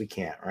Chase? We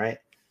can't, right?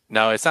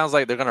 No, it sounds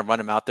like they're going to run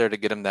him out there to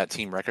get him that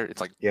team record.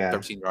 It's like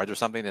 13 yards or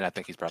something, and I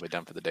think he's probably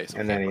done for the day. So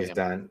and then he's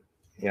done.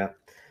 Yeah.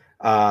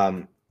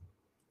 Debo,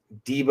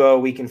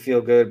 we can feel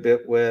good a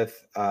bit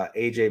with.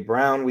 AJ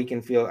Brown,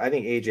 I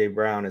think AJ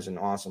Brown is an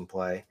awesome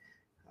play.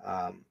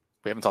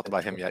 We haven't talked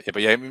about him yet. Yeah,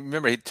 but yeah,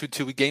 remember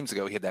two games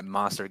ago he had that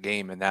monster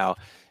game, and now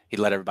he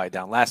let everybody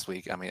down last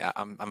week. I mean,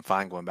 I'm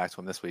fine going back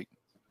to him this week.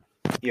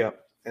 Yep,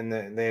 and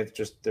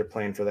they're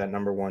playing for that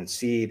number 1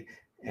 seed,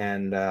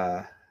 and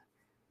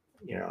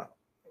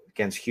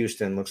against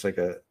Houston looks like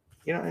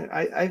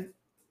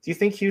do you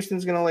think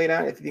Houston's going to lay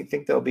down? If you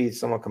think they'll be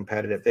somewhat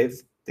competitive,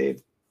 they've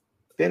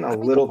been a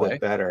little bit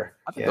better.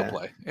 I think they'll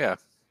play. Yeah,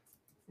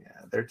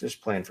 they're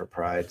just playing for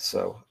pride.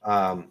 So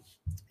I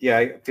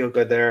feel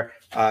good there.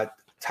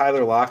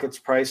 Tyler Lockett's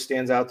price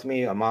stands out to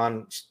me.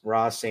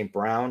 Amon-Ra St.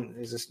 Brown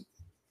is just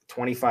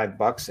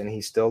 $25, and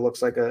he still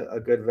looks like a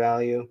good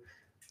value.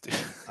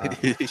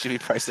 He should be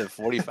priced at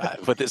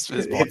 45 with his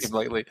ball game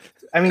lately.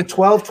 I mean,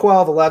 12,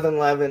 11,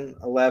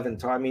 11.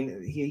 I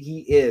mean,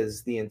 he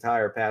is the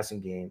entire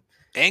passing game.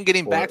 And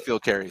getting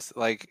backfield carries.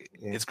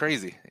 It's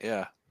crazy.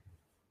 Yeah.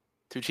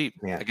 Too cheap.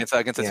 Yeah. Against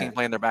a team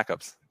playing their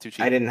backups. Too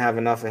cheap. I didn't have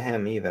enough of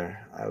him either.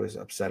 I was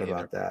upset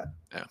about that.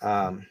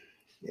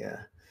 Yeah.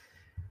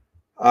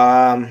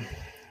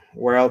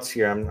 Where else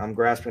here? I'm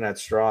grasping at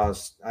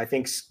straws. I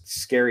think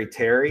Scary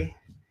Terry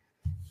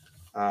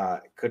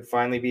could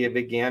finally be a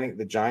big game.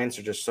 The Giants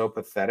are just so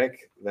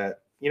pathetic that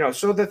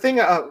So the thing,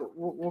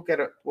 we'll get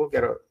to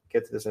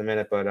this in a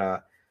minute, but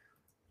I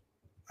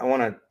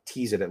want to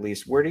tease it at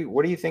least. What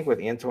do you think with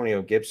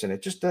Antonio Gibson?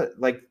 It just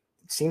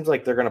seems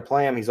like they're going to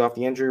play him. He's off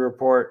the injury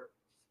report,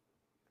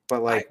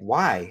 but like,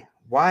 why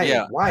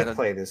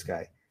play this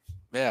guy?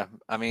 Yeah,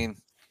 I mean,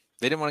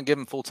 they didn't want to give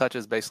him full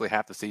touches basically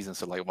half the season.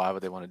 So like, why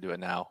would they want to do it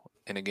now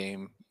in a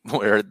game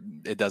where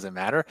it doesn't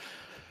matter?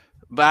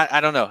 But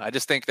I don't know. I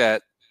just think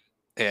that,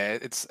 yeah,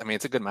 it's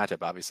a good matchup,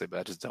 obviously, but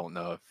I just don't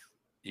know if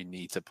you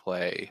need to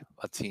play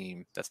a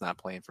team that's not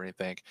playing for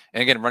anything.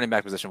 And again, running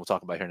back position, we'll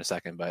talk about here in a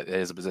second, but it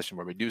is a position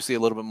where we do see a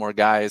little bit more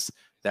guys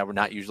that we're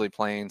not usually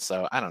playing.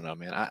 So I don't know,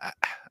 man.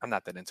 I'm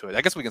not that into it.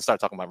 I guess we can start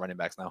talking about running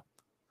backs now.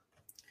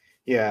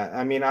 Yeah,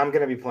 I mean, I'm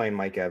going to be playing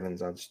Mike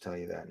Evans. I'll just tell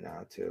you that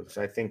now too.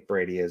 So I think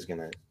Brady is going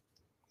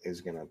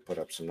to put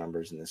up some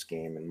numbers in this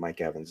game, and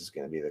Mike Evans is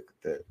going to be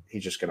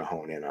he's just going to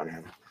hone in on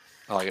him.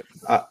 I like it.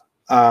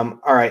 All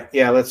right,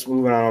 yeah, let's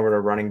move on over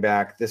to running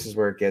back. This is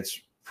where it gets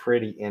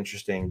pretty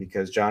interesting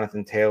because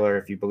Jonathan Taylor,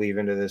 if you believe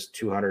into this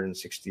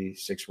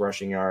 266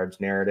 rushing yards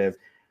narrative,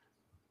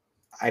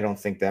 I don't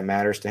think that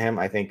matters to him.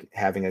 I think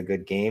having a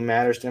good game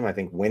matters to him. I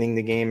think winning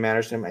the game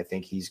matters to him. I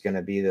think he's going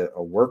to be a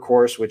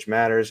workhorse, which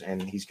matters,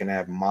 and he's going to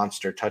have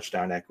monster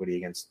touchdown equity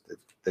against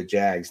the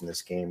Jags in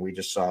this game. We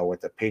just saw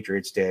what the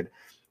Patriots did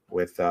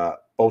with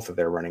both of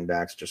their running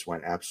backs, just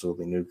went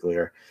absolutely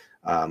nuclear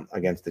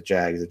against the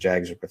Jags. The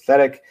Jags are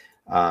pathetic.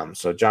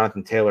 So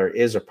Jonathan Taylor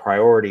is a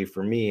priority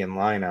for me in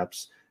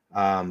lineups.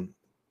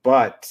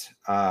 But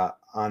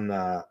on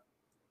the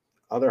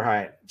other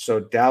hand, so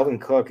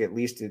Dalvin Cook, at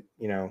least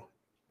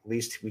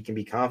we can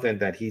be confident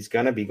that he's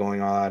going to be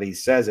going all out. He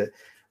says it.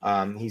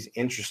 He's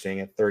interesting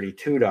at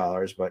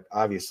 $32, but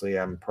obviously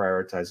I'm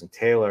prioritizing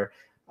Taylor.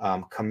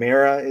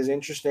 Kamara is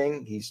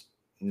interesting. He's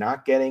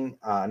not getting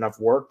enough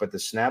work, but the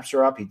snaps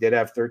are up. He did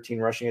have 13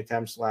 rushing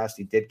attempts last.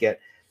 He did get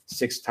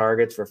 6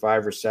 targets for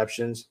 5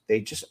 receptions. They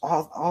just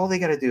all they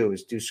got to do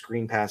is do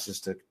screen passes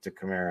to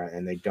Kamara,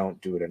 and they don't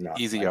do it enough.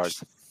 Easy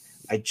yards.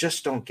 I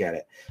just don't get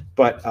it.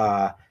 But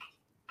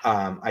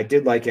I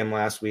did like him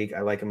last week. I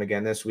like him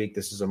again this week.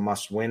 This is a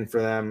must win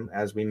for them,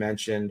 as we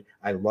mentioned.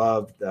 I'm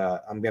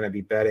going to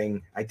be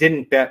betting. I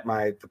didn't bet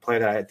I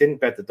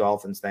didn't bet the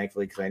Dolphins,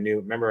 thankfully, because I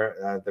knew.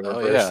 Remember the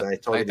reverse? I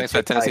told you. Thanks for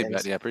the Tennessee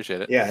bet. Yeah,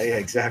 appreciate it. Yeah,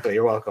 exactly.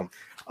 You're welcome.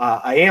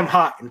 I am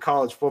hot in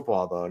college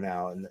football though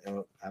now, and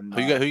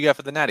who you got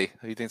for the Natty?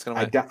 Who you think's going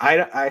to win?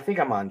 I think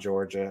I'm on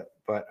Georgia,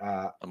 but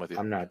I'm with you.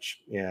 I'm not.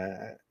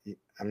 Yeah,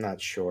 I'm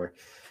not sure.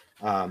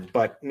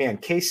 But man,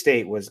 Kansas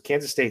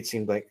State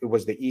seemed like it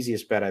was the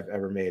easiest bet I've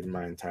ever made in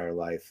my entire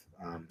life.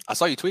 I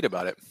saw you tweet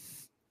about it.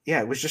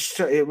 Yeah, it was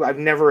just I've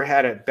never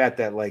had a bet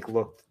that like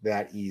looked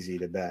that easy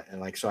to bet, and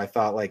like so I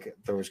thought like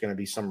there was going to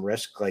be some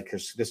risk, like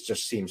because this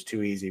just seems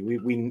too easy.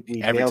 We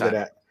nailed it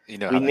at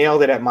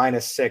nailed it at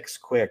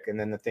 -6 quick, and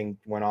then the thing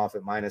went off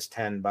at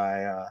 -10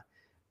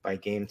 by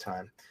game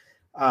time.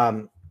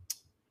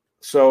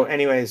 So,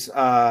 anyways, who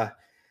are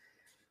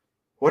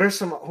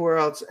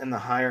else in the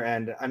higher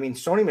end? I mean,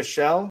 Sony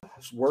Michel's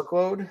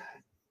workload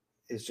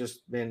has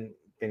just been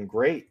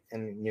great.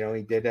 And,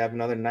 he did have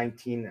another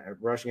 19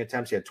 rushing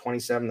attempts. He had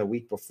 27 the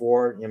week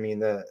before. I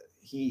mean,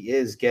 he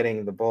is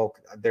getting the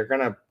bulk. They're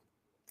going to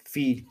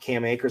feed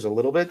Cam Akers a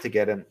little bit to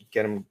get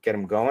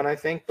him going, I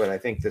think. But I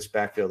think this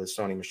backfield is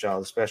Sony Michel,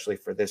 especially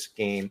for this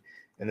game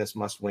and this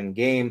must-win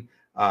game.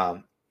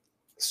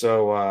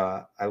 So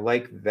I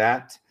like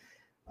that.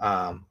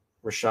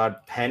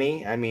 Rashad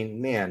Penny, I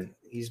mean, man,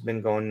 he's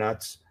been going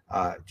nuts.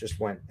 Just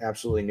went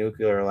absolutely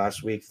nuclear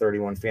last week,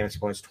 31 fantasy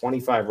points,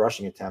 25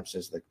 rushing attempts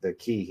is the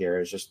key here,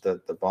 is just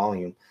the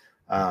volume.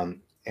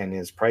 And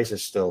his price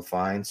is still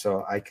fine.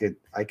 So I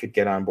could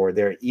get on board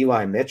there.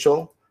 Eli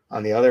Mitchell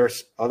on the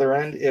other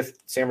end, if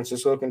San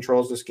Francisco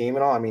controls this game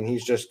at all, I mean,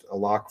 he's just a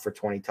lock for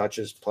 20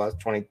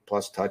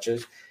 plus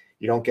touches.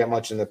 You don't get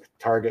much in the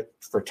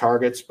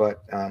targets,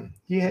 but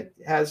he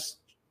has,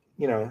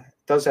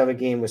 does have a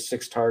game with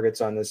 6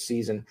 targets on this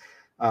season.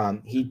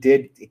 He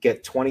did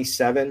get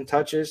 27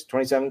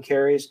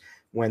 carries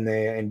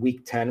in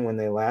week 10 when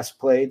they last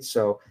played.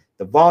 So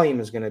the volume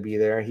is going to be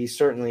there. He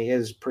certainly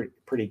is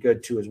pretty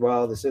good too as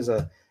well. This is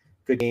a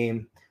good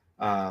game.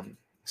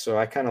 So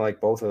I kind of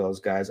like both of those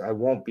guys. I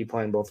won't be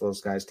playing both of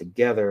those guys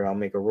together. I'll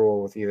make a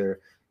rule with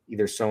either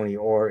Sony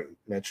or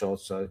Mitchell.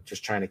 So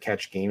just trying to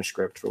catch game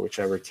script for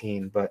whichever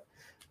team. But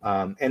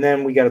and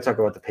then we got to talk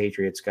about the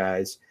Patriots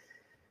guys.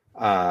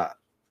 I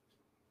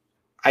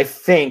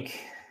think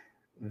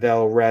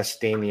they'll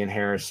rest Damian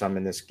Harris some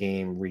in this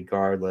game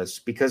regardless,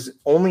 because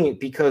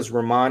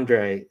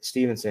Ramondre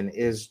Stevenson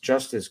is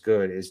just as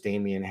good as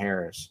Damian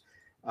Harris.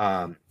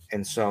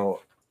 And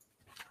so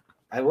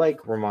I like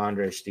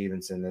Ramondre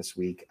Stevenson this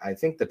week. I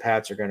think the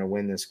Pats are going to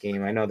win this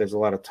game. I know there's a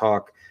lot of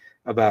talk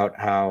about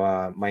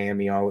how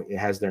Miami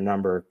has their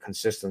number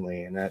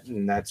consistently, and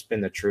that's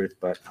been the truth,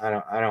 but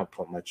I don't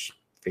put much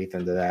faith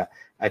into that.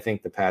 I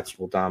think the Pats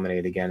will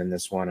dominate again in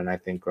this one, and I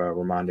think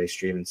Ramondre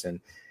Stevenson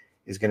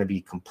is going to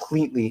be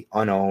completely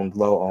unowned,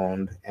 low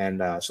owned,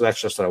 and so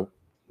that's just a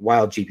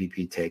wild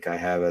GPP take I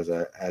have as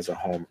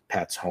a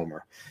Pats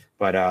homer.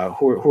 But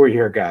who are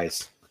your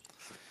guys?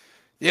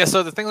 Yeah,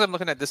 so the things I'm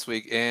looking at this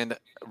week, and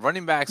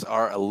running backs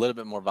are a little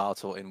bit more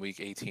volatile in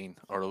week 18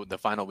 or the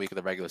final week of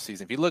the regular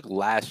season. If you look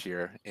last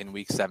year in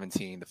week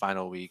 17, the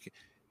final week,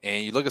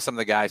 and you look at some of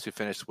the guys who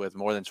finished with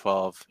more than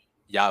 12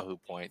 Yahoo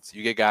points,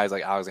 you get guys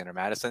like Alexander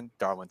Madison,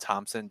 Darwin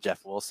Thompson,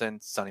 Jeff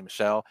Wilson, Sonny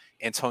Michel,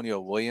 Antonio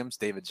Williams,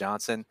 David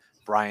Johnson,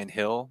 Brian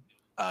Hill,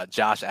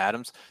 Josh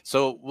Adams.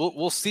 So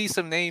we'll see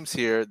some names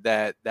here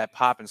that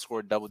pop and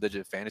score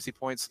double-digit fantasy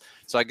points.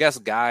 So I guess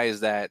guys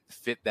that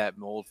fit that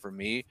mold for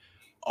me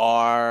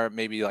are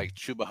maybe like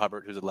Chuba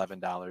Hubbard, who's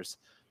 $11.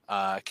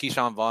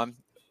 Keyshawn Vaughn,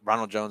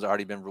 Ronald Jones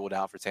already been ruled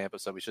out for Tampa,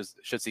 so we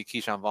should see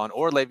Keyshawn Vaughn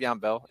or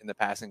Le'Veon Bell in the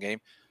passing game.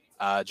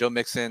 Joe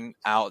Mixon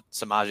out,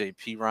 Samaje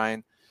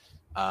Perine.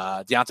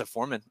 Deonta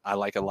Foreman, I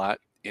like a lot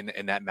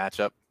in that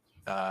matchup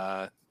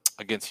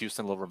against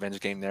Houston. A little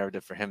revenge game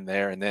narrative for him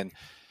there. And then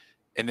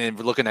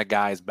we're looking at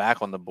guys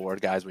back on the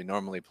board, guys we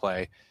normally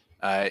play.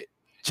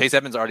 Chase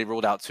Edmonds already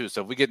ruled out too.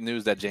 So if we get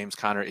news that James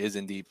Conner is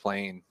indeed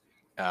playing,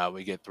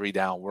 we get 3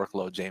 down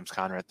workload James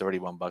Conner at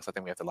 $31. I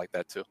think we have to like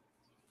that too.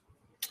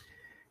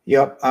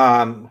 Yep.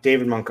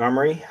 David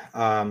Montgomery.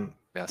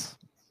 Yes.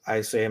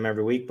 I say him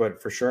every week,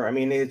 but for sure. I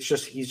mean, he's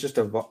just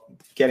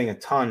getting a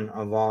ton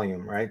of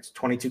volume, right? It's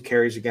 22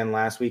 carries again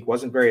last week.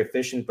 Wasn't very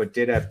efficient, but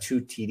did have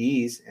 2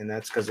 TDs, and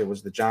that's because it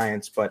was the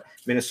Giants. But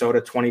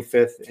Minnesota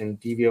 25th in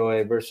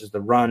DVOA versus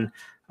the run.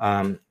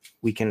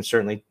 We can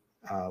certainly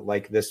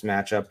like this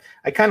matchup.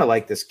 I kind of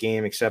like this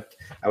game, except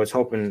I was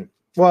hoping.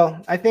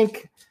 Well, I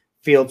think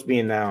Fields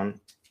being down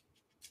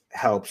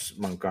helps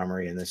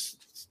Montgomery in this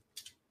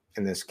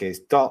case.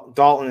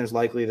 Dalton is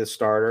likely the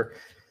starter.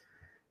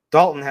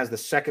 Dalton has the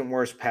second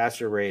worst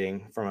passer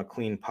rating from a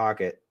clean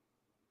pocket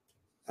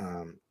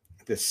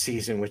this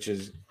season, which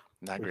is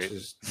not great.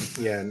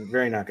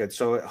 Very not good.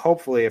 So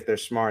hopefully, if they're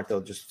smart,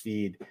 they'll just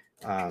feed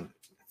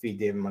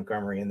David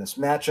Montgomery in this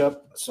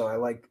matchup. So I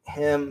like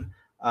him.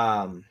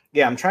 I'm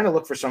trying to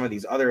look for some of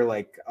these other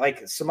like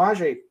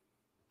Samaje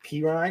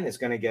Perine is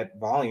going to get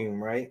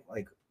volume, right?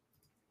 Like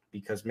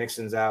because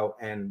Mixon's out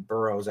and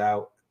Burrow's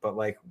out, but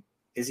like,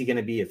 is he going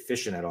to be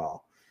efficient at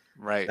all?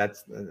 Right.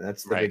 That's the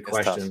big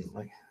question.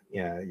 Like,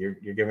 yeah,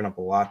 you're giving up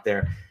a lot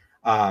there.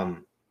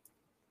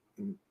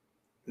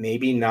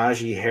 Maybe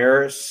Najee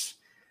Harris.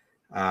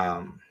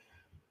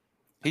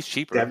 He's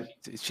cheaper.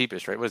 He's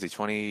cheapest, right? What is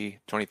he,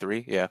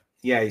 23? Yeah.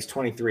 Yeah, he's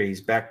 23. He's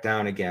back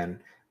down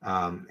again,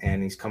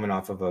 and he's coming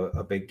off of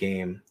a big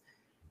game.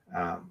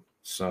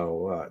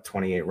 So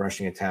 28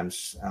 rushing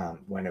attempts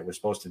when it was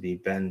supposed to be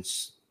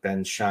Ben's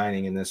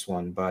shining in this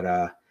one. But,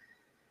 I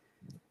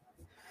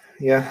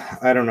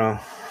don't know.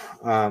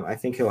 I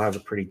think he'll have a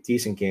pretty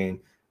decent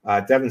game.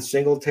 Devin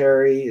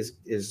Singletary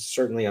is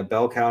certainly a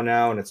bell cow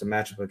now, and it's a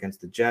matchup against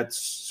the Jets.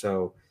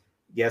 So,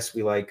 yes,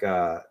 we like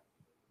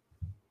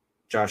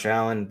Josh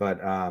Allen,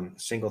 but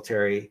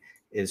Singletary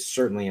is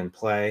certainly in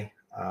play.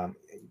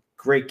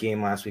 Great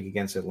game last week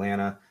against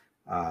Atlanta.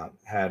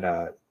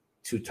 Had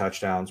 2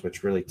 touchdowns,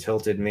 which really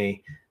tilted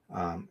me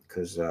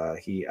because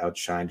he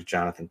outshined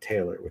Jonathan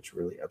Taylor, which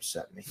really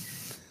upset me.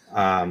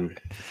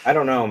 I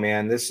don't know,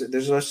 man. There's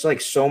just like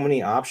so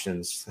many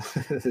options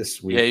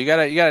this week. Yeah, you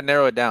gotta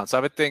narrow it down. So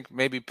I would think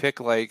maybe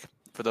pick, like,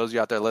 for those of you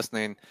out there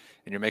listening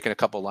and you're making a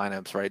couple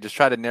lineups, right? Just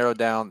try to narrow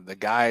down the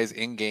guys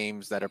in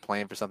games that are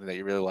playing for something that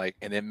you really like,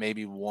 and then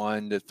maybe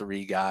 1 to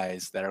 3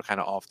 guys that are kind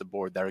of off the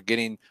board that are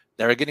getting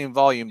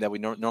volume that we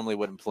normally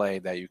wouldn't play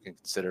that you can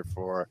consider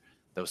for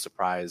those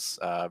surprise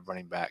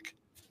running back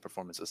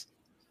performances.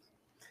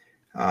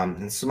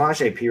 And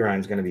Samaje Perine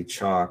is going to be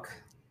chalk.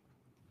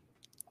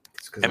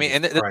 I mean,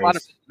 and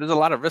there's a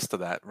lot of risk to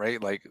that,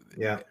 right? Like,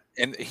 yeah.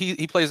 And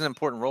he plays an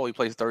important role. He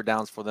plays third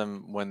downs for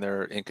them when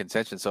they're in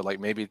contention. So, like,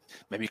 maybe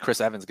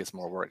Chris Evans gets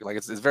more work. Like,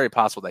 it's very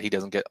possible that he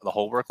doesn't get the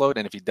whole workload,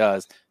 and if he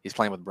does, he's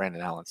playing with Brandon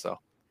Allen. So,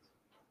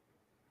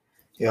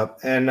 yep.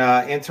 And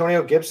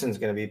Antonio Gibson's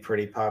going to be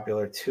pretty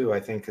popular too, I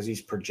think, because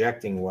he's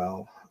projecting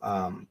well.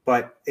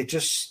 But it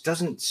just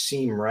doesn't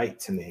seem right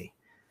to me.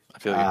 I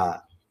feel you.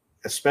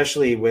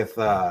 Especially with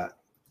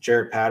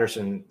Jarrett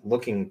Patterson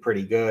looking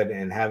pretty good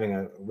and having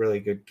a really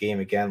good game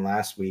again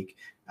last week.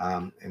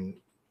 And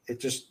it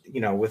just,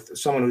 with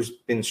someone who's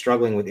been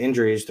struggling with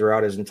injuries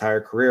throughout his entire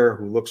career,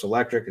 who looks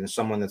electric and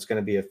someone that's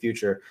going to be a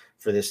future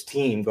for this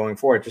team going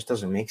forward, it just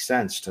doesn't make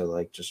sense to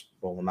like just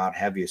roll them out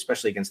heavy,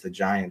 especially against the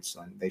Giants.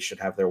 And they should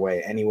have their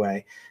way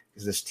anyway,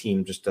 because this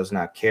team just does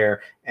not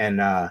care.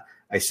 And I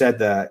said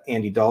that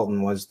Andy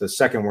Dalton was the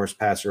second worst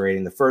passer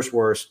rating. The first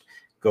worst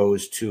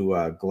goes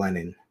to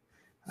Glennon.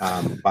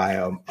 By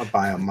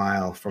a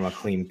mile from a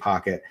clean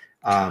pocket.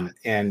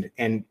 And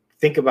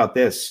think about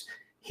this.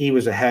 He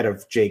was ahead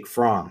of Jake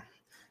Fromm,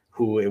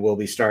 who it will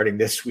be starting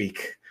this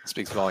week.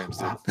 Speaks volumes,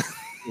 dude.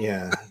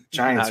 Yeah.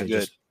 Giants are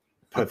just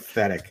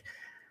pathetic.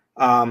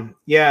 I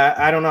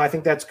don't know. I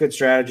think that's good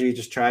strategy.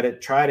 Just try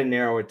to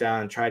narrow it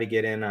down and try to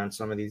get in on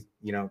some of these,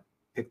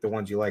 pick the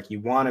ones you like. You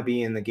want to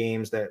be in the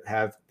games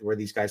where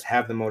these guys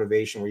have the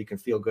motivation, where you can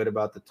feel good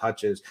about the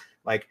touches.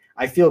 Like,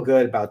 I feel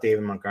good about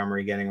David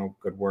Montgomery getting a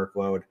good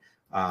workload,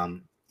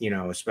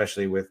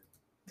 especially with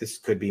this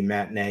could be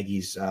Matt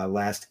Nagy's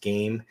last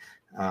game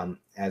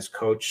as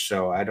coach.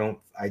 So I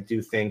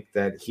do think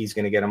that he's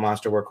going to get a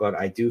monster workload.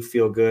 I do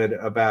feel good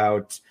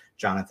about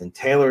Jonathan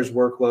Taylor's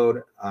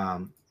workload.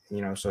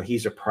 So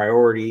he's a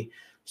priority,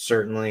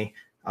 certainly.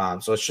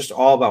 So it's just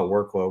all about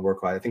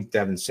workload. I think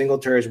Devin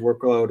Singletary's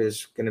workload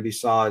is going to be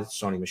solid.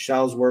 Sony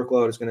Michel's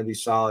workload is going to be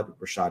solid.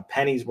 Rashad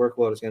Penny's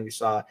workload is going to be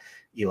solid.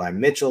 Eli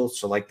Mitchell.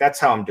 So that's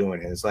how I'm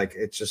doing it.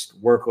 It's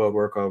just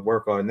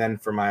workload. And then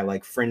for my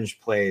fringe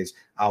plays,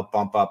 I'll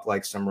bump up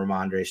some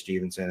Ramondre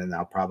Stevenson and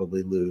I'll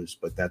probably lose,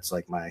 but that's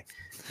my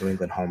New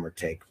England homer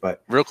take.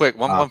 But real quick,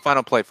 one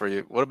final play for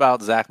you. What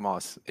about Zach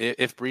Moss?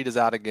 If Breed is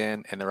out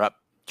again and they're up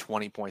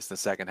 20 points in the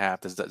second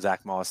half, does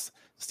Zach Moss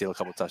steal a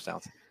couple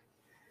touchdowns?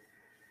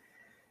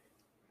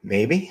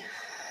 Maybe.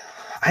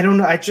 I don't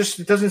know.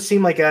 It doesn't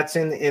seem like that's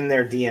in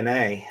their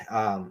DNA.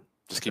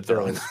 Just keep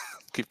throwing.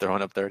 Keep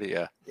throwing up 30,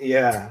 yeah.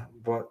 Yeah,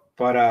 but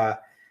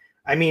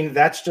I mean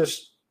that's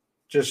just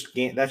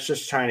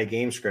trying to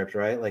game script,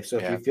 right? So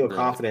if you feel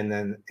confident,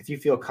 then if you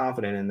feel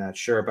confident in that,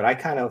 sure. But I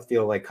kind of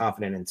feel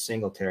confident in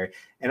Singletary,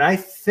 and I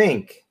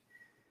think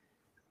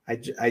I'm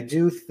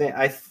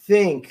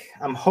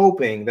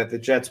hoping that the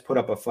Jets put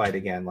up a fight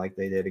again, like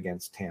they did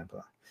against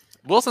Tampa.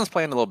 Wilson's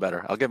playing a little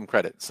better. I'll give him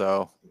credit.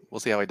 So we'll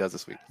see how he does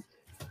this week.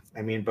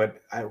 I mean,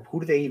 but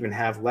who do they even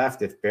have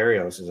left if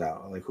Berrios is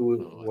out?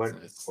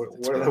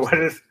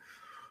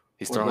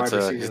 He's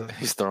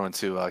throwing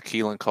to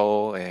Keelan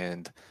Cole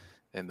and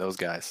those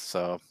guys.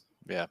 So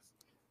yeah,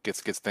 gets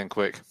thin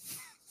quick.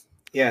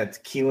 Yeah, it's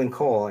Keelan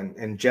Cole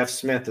and Jeff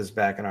Smith is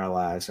back in our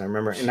lives. I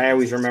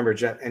always remember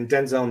Jeff and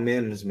Denzel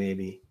Mims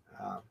maybe.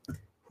 I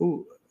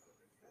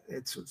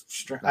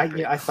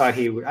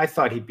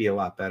thought he'd be a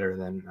lot better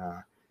than.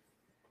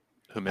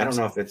 I don't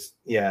know if it's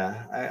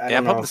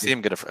I'm hoping to see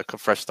him get a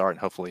fresh start and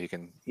hopefully he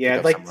can. Yeah,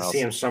 I'd like to see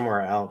him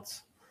somewhere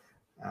else,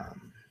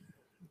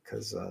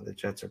 because the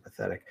Jets are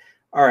pathetic.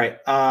 All right,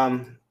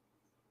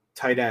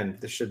 tight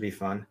end. This should be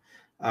fun.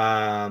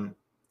 Where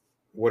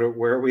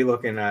are we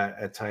looking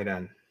at tight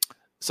end?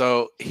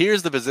 So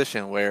here's the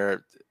position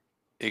where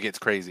it gets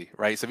crazy,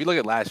 right? So if you look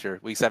at last year,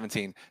 week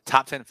 17,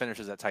 top 10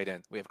 finishers at tight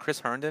end. We have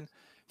Chris Herndon,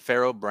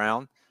 Pharaoh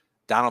Brown,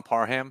 Donald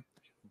Parham,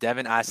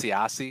 Devin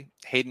Asiasi,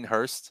 Hayden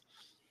Hurst.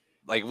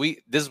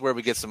 This is where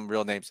we get some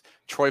real names.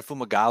 Troy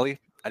Fumagalli.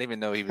 I didn't even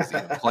know he was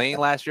even playing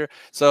last year.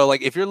 So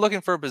if you're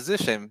looking for a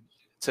position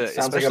to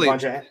sounds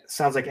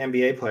like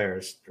NBA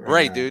players.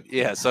 Right, dude.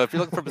 Yeah. So if you're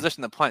looking for a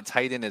position to punt,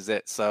 tight end is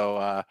it.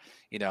 So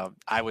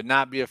I would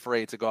not be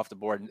afraid to go off the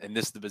board, and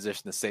this is the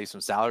position to save some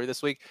salary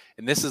this week.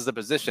 And this is the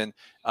position.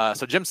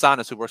 So Jim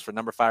Saunders, who works for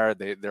Number Fire,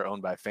 they're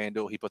owned by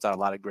FanDuel. He puts out a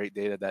lot of great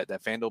data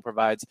that FanDuel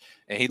provides,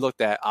 and he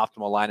looked at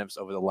optimal lineups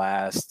over the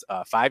last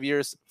 5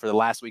 years for the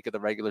last week of the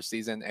regular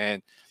season.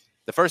 And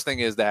the first thing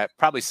is that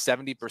probably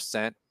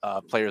 70%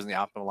 of players in the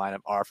optimal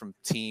lineup are from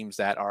teams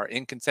that are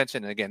in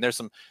contention. And again, there's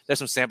some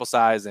sample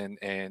size and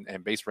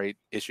base rate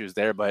issues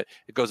there, but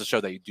it goes to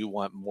show that you do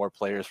want more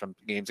players from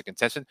games in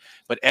contention.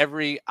 But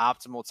every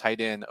optimal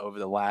tight end over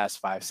the last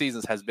 5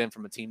 seasons has been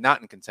from a team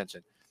not in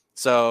contention.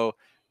 So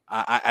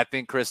I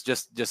think, Chris,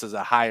 just as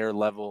a higher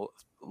level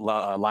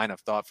line of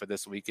thought for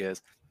this week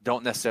is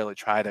don't necessarily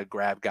try to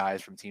grab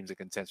guys from teams in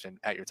contention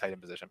at your tight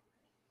end position.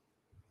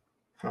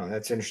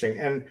 That's interesting.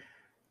 And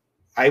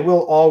I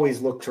will always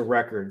look to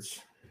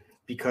records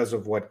because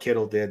of what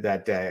Kittle did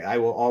that day. I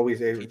will always.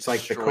 It's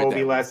like the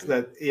Kobe last.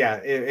 That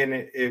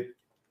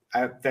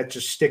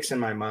just sticks in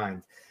my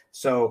mind.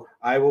 So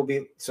I will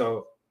be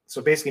so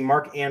basically.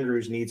 Mark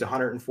Andrews needs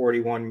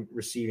 141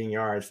 receiving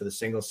yards for the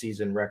single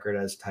season record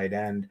as tight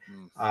end.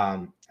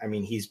 I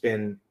mean, he's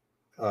been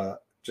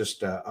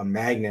just a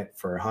magnet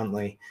for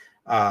Huntley.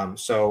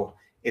 So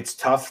it's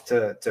tough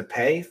to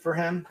pay for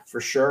him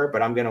for sure,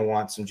 but I'm going to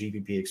want some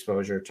GPP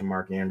exposure to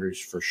Mark Andrews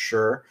for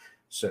sure.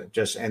 So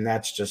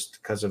that's just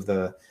because of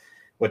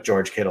what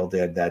George Kittle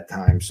did that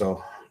time.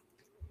 So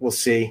we'll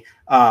see.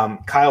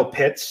 Kyle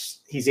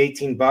Pitts, he's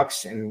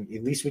 $18 and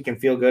at least we can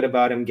feel good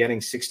about him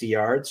getting 60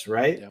 yards,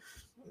 right?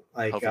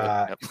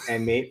 Yep.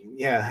 And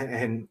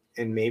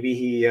maybe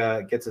he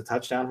gets a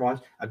touchdown once.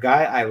 A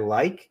guy I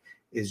like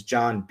is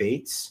John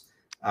Bates.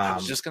 I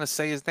was just going to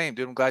say his name,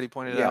 dude. I'm glad you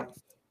pointed it out.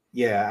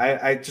 Yeah,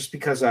 I just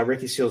because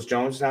Ricky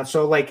Seals-Jones now.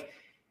 So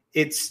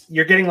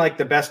you're getting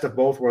the best of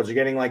both worlds. You're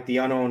getting the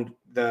unowned,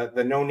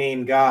 the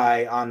no-name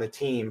guy on the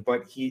team,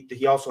 but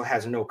he also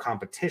has no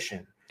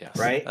competition. Yes,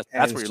 right?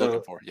 That's what you're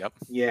looking for. Yep.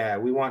 Yeah,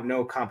 we want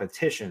no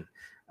competition.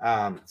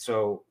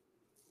 So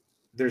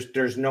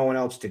there's no one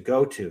else to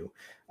go to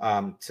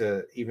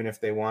even if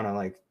they want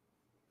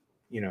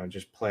to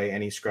just play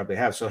any scrub they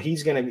have. So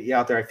he's going to be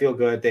out there. I feel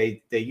good.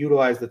 They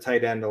utilize the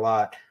tight end a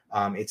lot.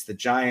 It's the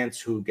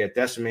Giants who get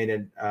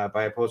decimated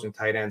by opposing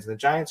tight ends. And the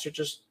Giants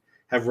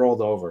have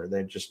rolled over.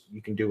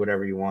 You can do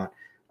whatever you want.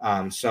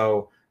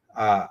 So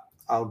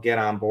I'll get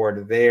on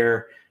board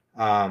there.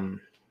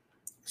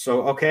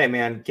 Okay,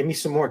 man, give me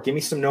some more. Give me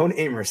some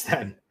no-namers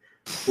then.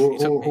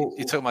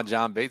 You took my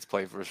John Bates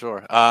play for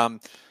sure.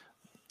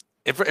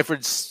 If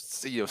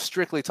we're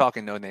strictly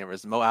talking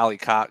no-namers, Mo Alley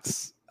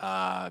Cox,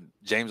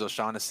 James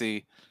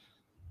O'Shaughnessy,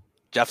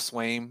 Jeff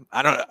Swaim.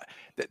 I don't know.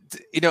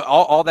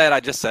 all that I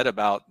just said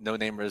about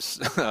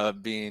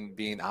no-namers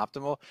being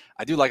optimal,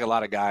 I do like a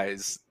lot of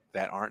guys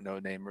that aren't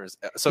no-namers.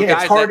 So yeah,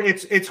 guys it's hard.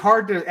 It's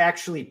hard to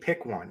actually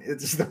pick one.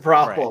 It's the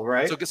problem,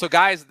 right? So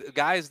guys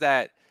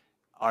that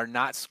are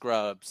not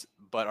scrubs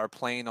but are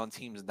playing on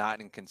teams not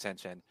in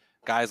contention.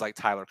 Guys like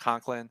Tyler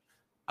Conklin,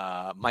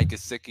 Mike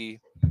Gesicki,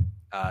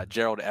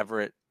 Gerald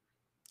Everett.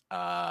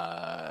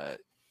 So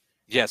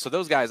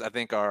those guys I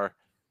think are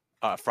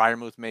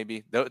Fryermuth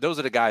maybe. Those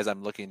are the guys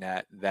I'm looking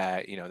at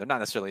that, they're not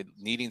necessarily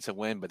needing to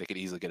win, but they could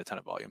easily get a ton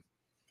of volume.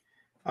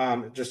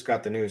 Just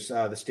got the news.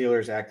 The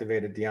Steelers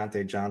activated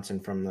Deontay Johnson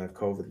from the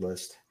COVID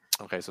list.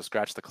 Okay, so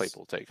scratch the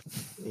Claypool take.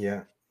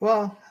 Yeah.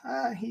 Well,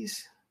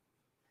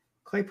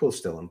 Claypool's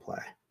still in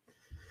play.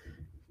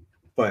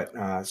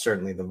 But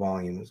certainly the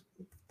volume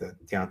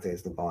Deontay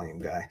is the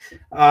volume guy.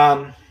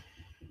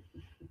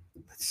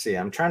 Let's see.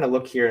 I'm trying to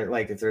look here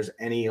like if there's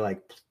any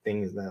like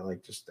things that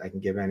like just I can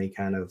give any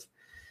kind of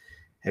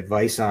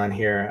advice on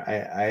here.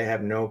 I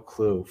have no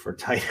clue for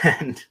tight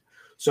end.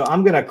 So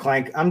I'm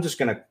just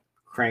gonna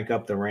crank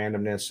up the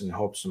randomness and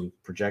hope some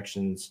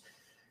projections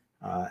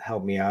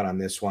help me out on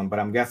this one. But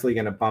I'm definitely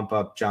gonna bump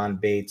up John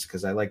Bates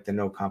because I like the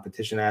no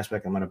competition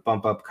aspect. I'm gonna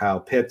bump up Kyle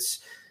Pitts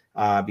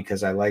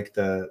because I like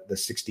the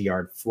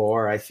 60-yard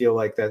floor. I feel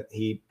like that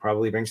he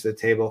probably brings to the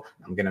table.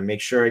 I'm gonna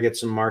make sure I get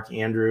some Mark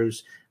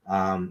Andrews.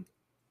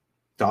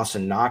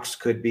 Dawson Knox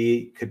could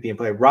be in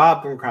play.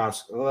 Rob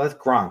Gronkowski. Well, that's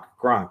Gronk.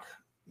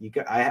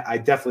 I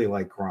definitely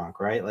like Gronk,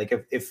 right? Like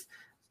if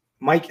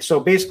Mike. So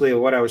basically,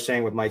 what I was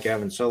saying with Mike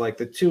Evans. So like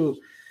the two,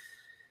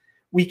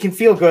 we can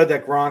feel good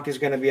that Gronk is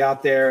going to be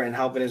out there and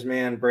helping his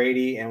man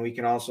Brady, and we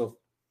can also,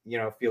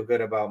 feel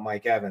good about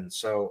Mike Evans.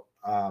 So,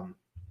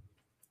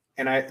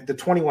 the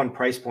 21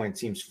 price point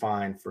seems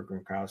fine for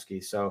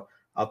Gronkowski. So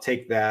I'll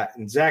take that.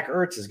 And Zach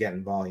Ertz is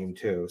getting volume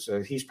too.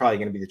 So he's probably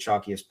going to be the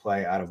chalkiest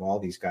play out of all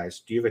these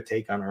guys. Do you have a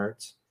take on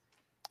Ertz?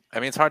 I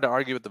mean, it's hard to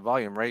argue with the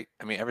volume, right?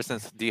 I mean, ever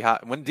since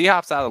when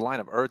D-Hop's out of the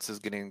lineup, Ertz is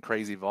getting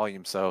crazy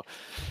volume. So,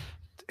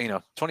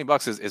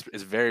 $20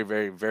 is very,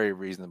 very, very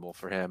reasonable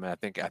for him. And I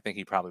think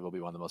he probably will be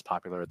one of the most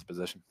popular at the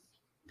position.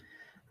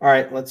 All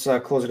right, let's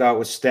close it out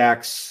with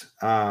stacks.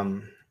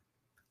 Give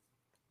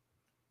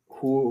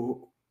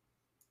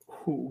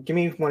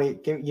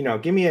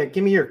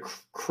me your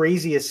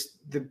craziest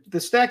the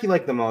stack you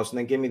like the most, and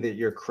then give me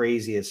your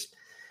craziest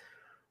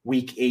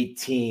week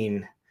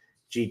 18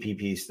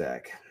 GPP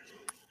stack.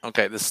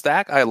 Okay, the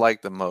stack I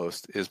like the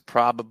most is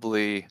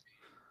probably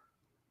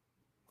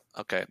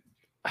okay.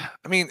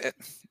 I mean,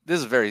 this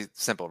is very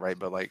simple, right?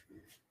 But like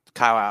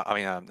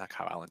not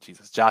Kyle Allen,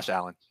 Josh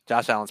Allen.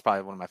 Josh Allen's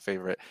probably one of my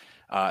favorite.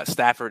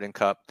 Stafford and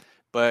Kupp.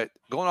 But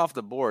going off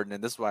the board,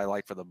 and this is what I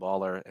like for the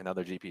baller and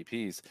other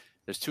GPPs,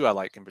 there's two I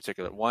like in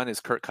particular. One is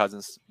Kirk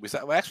Cousins. We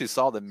actually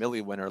saw the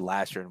Millie winner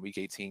last year in Week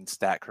 18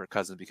 stack Kirk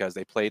Cousins because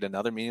they played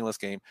another meaningless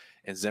game,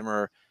 and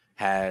Zimmer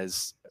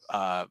has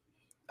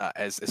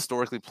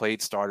historically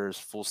played starters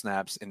full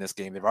snaps in this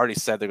game. They've already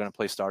said they're going to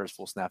play starters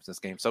full snaps in this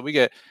game. So we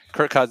get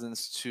Kirk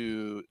Cousins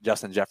to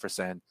Justin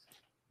Jefferson,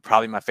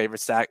 probably my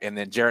favorite stack, and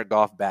then Jared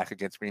Goff back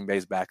against Green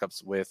Bay's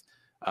backups with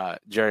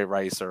Jerry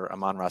Rice or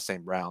Amon-Ra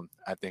St. Brown.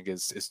 I think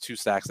is two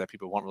stacks that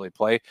people won't really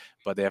play,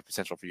 but they have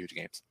potential for huge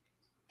games.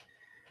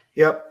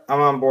 Yep,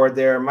 I'm on board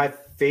there. My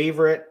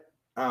favorite,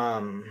 it's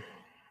going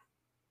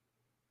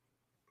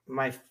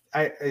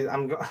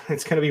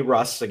to be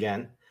Russ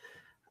again.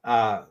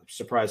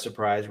 Surprise,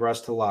 surprise.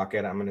 Russ to lock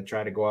it. I'm going to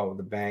try to go out with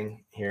a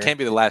bang here. Can't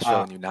be the last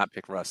show and you not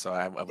pick Russ, so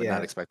I would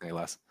not expect any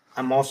less.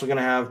 I'm also going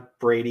to have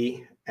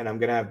Brady, and I'm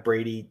going to have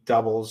Brady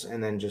doubles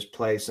and then just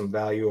play some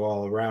value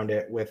all around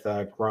it with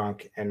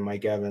Gronk and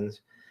Mike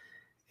Evans.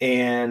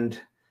 And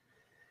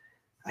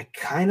I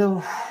kind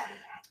of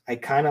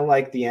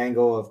like the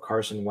angle of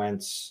Carson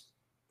Wentz,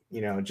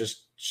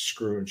 just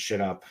screwing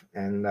shit up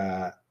and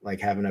like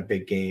having a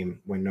big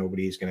game when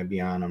nobody's going to be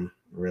on him,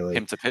 really.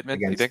 Him to Pittman,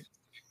 you think?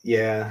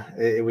 Yeah,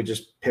 it would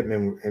just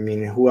Pittman. I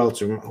mean, who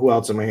else am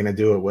I going to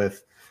do it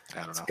with?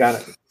 I don't know.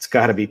 It's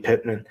got to be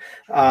Pittman.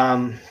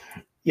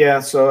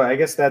 So I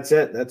guess that's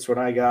it. That's what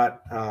I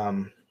got.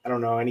 I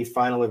don't know. Any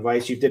final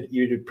advice? You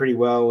did pretty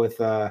well with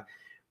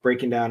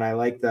breaking down. I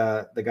like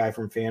the guy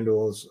from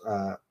FanDuel's,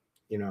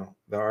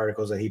 the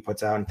articles that he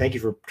puts out. And thank you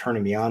for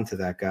turning me on to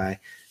that guy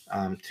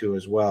too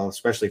as well,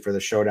 especially for the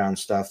showdown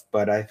stuff.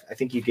 But I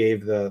think you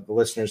gave the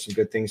listeners some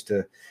good things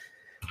to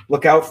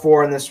look out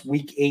for in this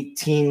week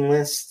 18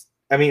 list.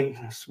 I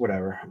mean,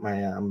 whatever.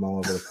 I'm all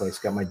over the place.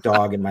 Got my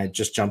dog and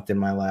just jumped in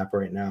my lap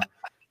right now.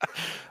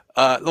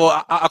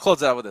 Well, I'll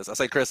close it out with this. I'll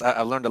say, Chris,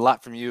 I learned a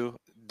lot from you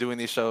doing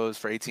these shows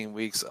for 18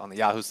 weeks on the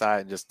Yahoo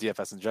side and just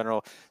DFS in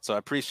general. So I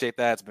appreciate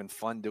that. It's been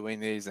fun doing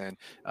these. And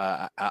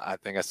I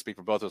think I speak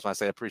for both of us when I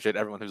say I appreciate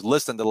everyone who's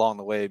listened along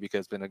the way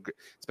because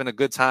it's been a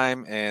good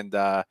time. And,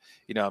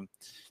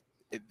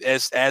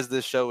 as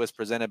this show is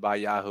presented by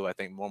Yahoo, I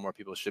think more and more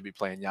people should be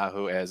playing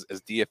Yahoo as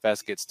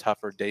DFS gets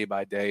tougher day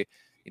by day.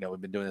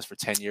 We've been doing this for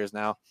 10 years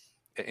now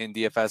in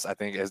DFS. I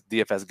think as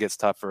DFS gets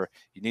tougher,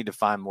 you need to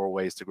find more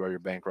ways to grow your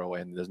bankroll,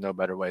 and there's no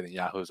better way than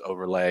Yahoo's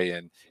overlay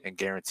and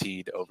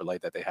guaranteed overlay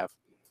that they have.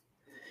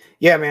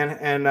 Yeah, man.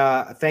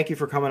 And thank you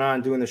for coming on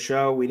and doing the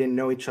show. We didn't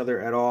know each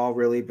other at all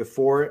really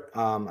before it.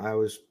 I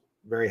was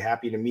very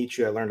happy to meet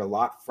you. I learned a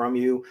lot from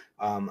you.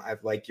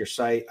 I've liked your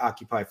site,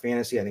 Occupy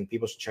Fantasy. I think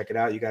people should check it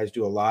out. You guys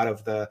do a lot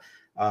of the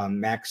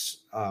max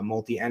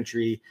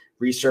multi-entry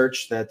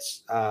research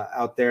that's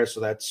out there.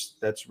 So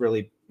that's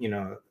really,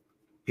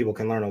 people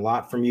can learn a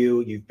lot from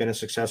you. You've been a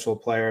successful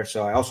player.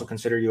 So I also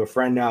consider you a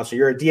friend now. So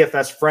you're a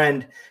DFS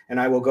friend, and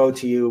I will go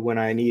to you when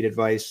I need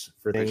advice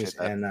for things.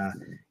 And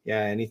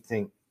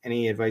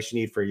any advice you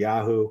need for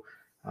Yahoo,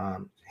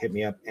 hit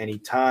me up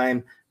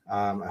anytime.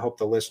 I hope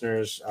the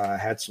listeners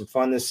had some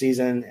fun this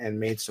season and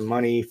made some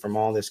money from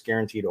all this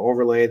guaranteed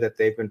overlay that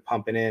they've been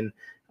pumping in.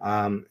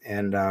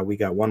 And we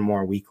got one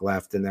more week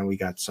left, and then we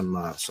got some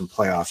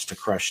playoffs to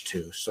crush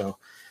too. So,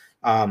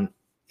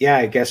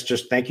 I guess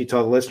just thank you to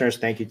all the listeners.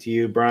 Thank you to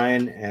you,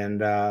 Brian.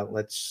 And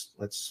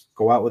let's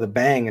go out with a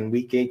bang in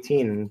week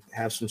 18 and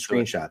have some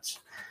screenshots.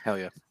 Hell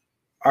yeah.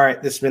 All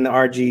right. This has been the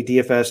RG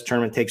DFS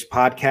Tournament Takes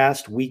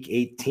podcast, week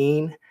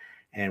 18,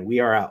 and we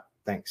are out.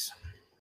 Thanks.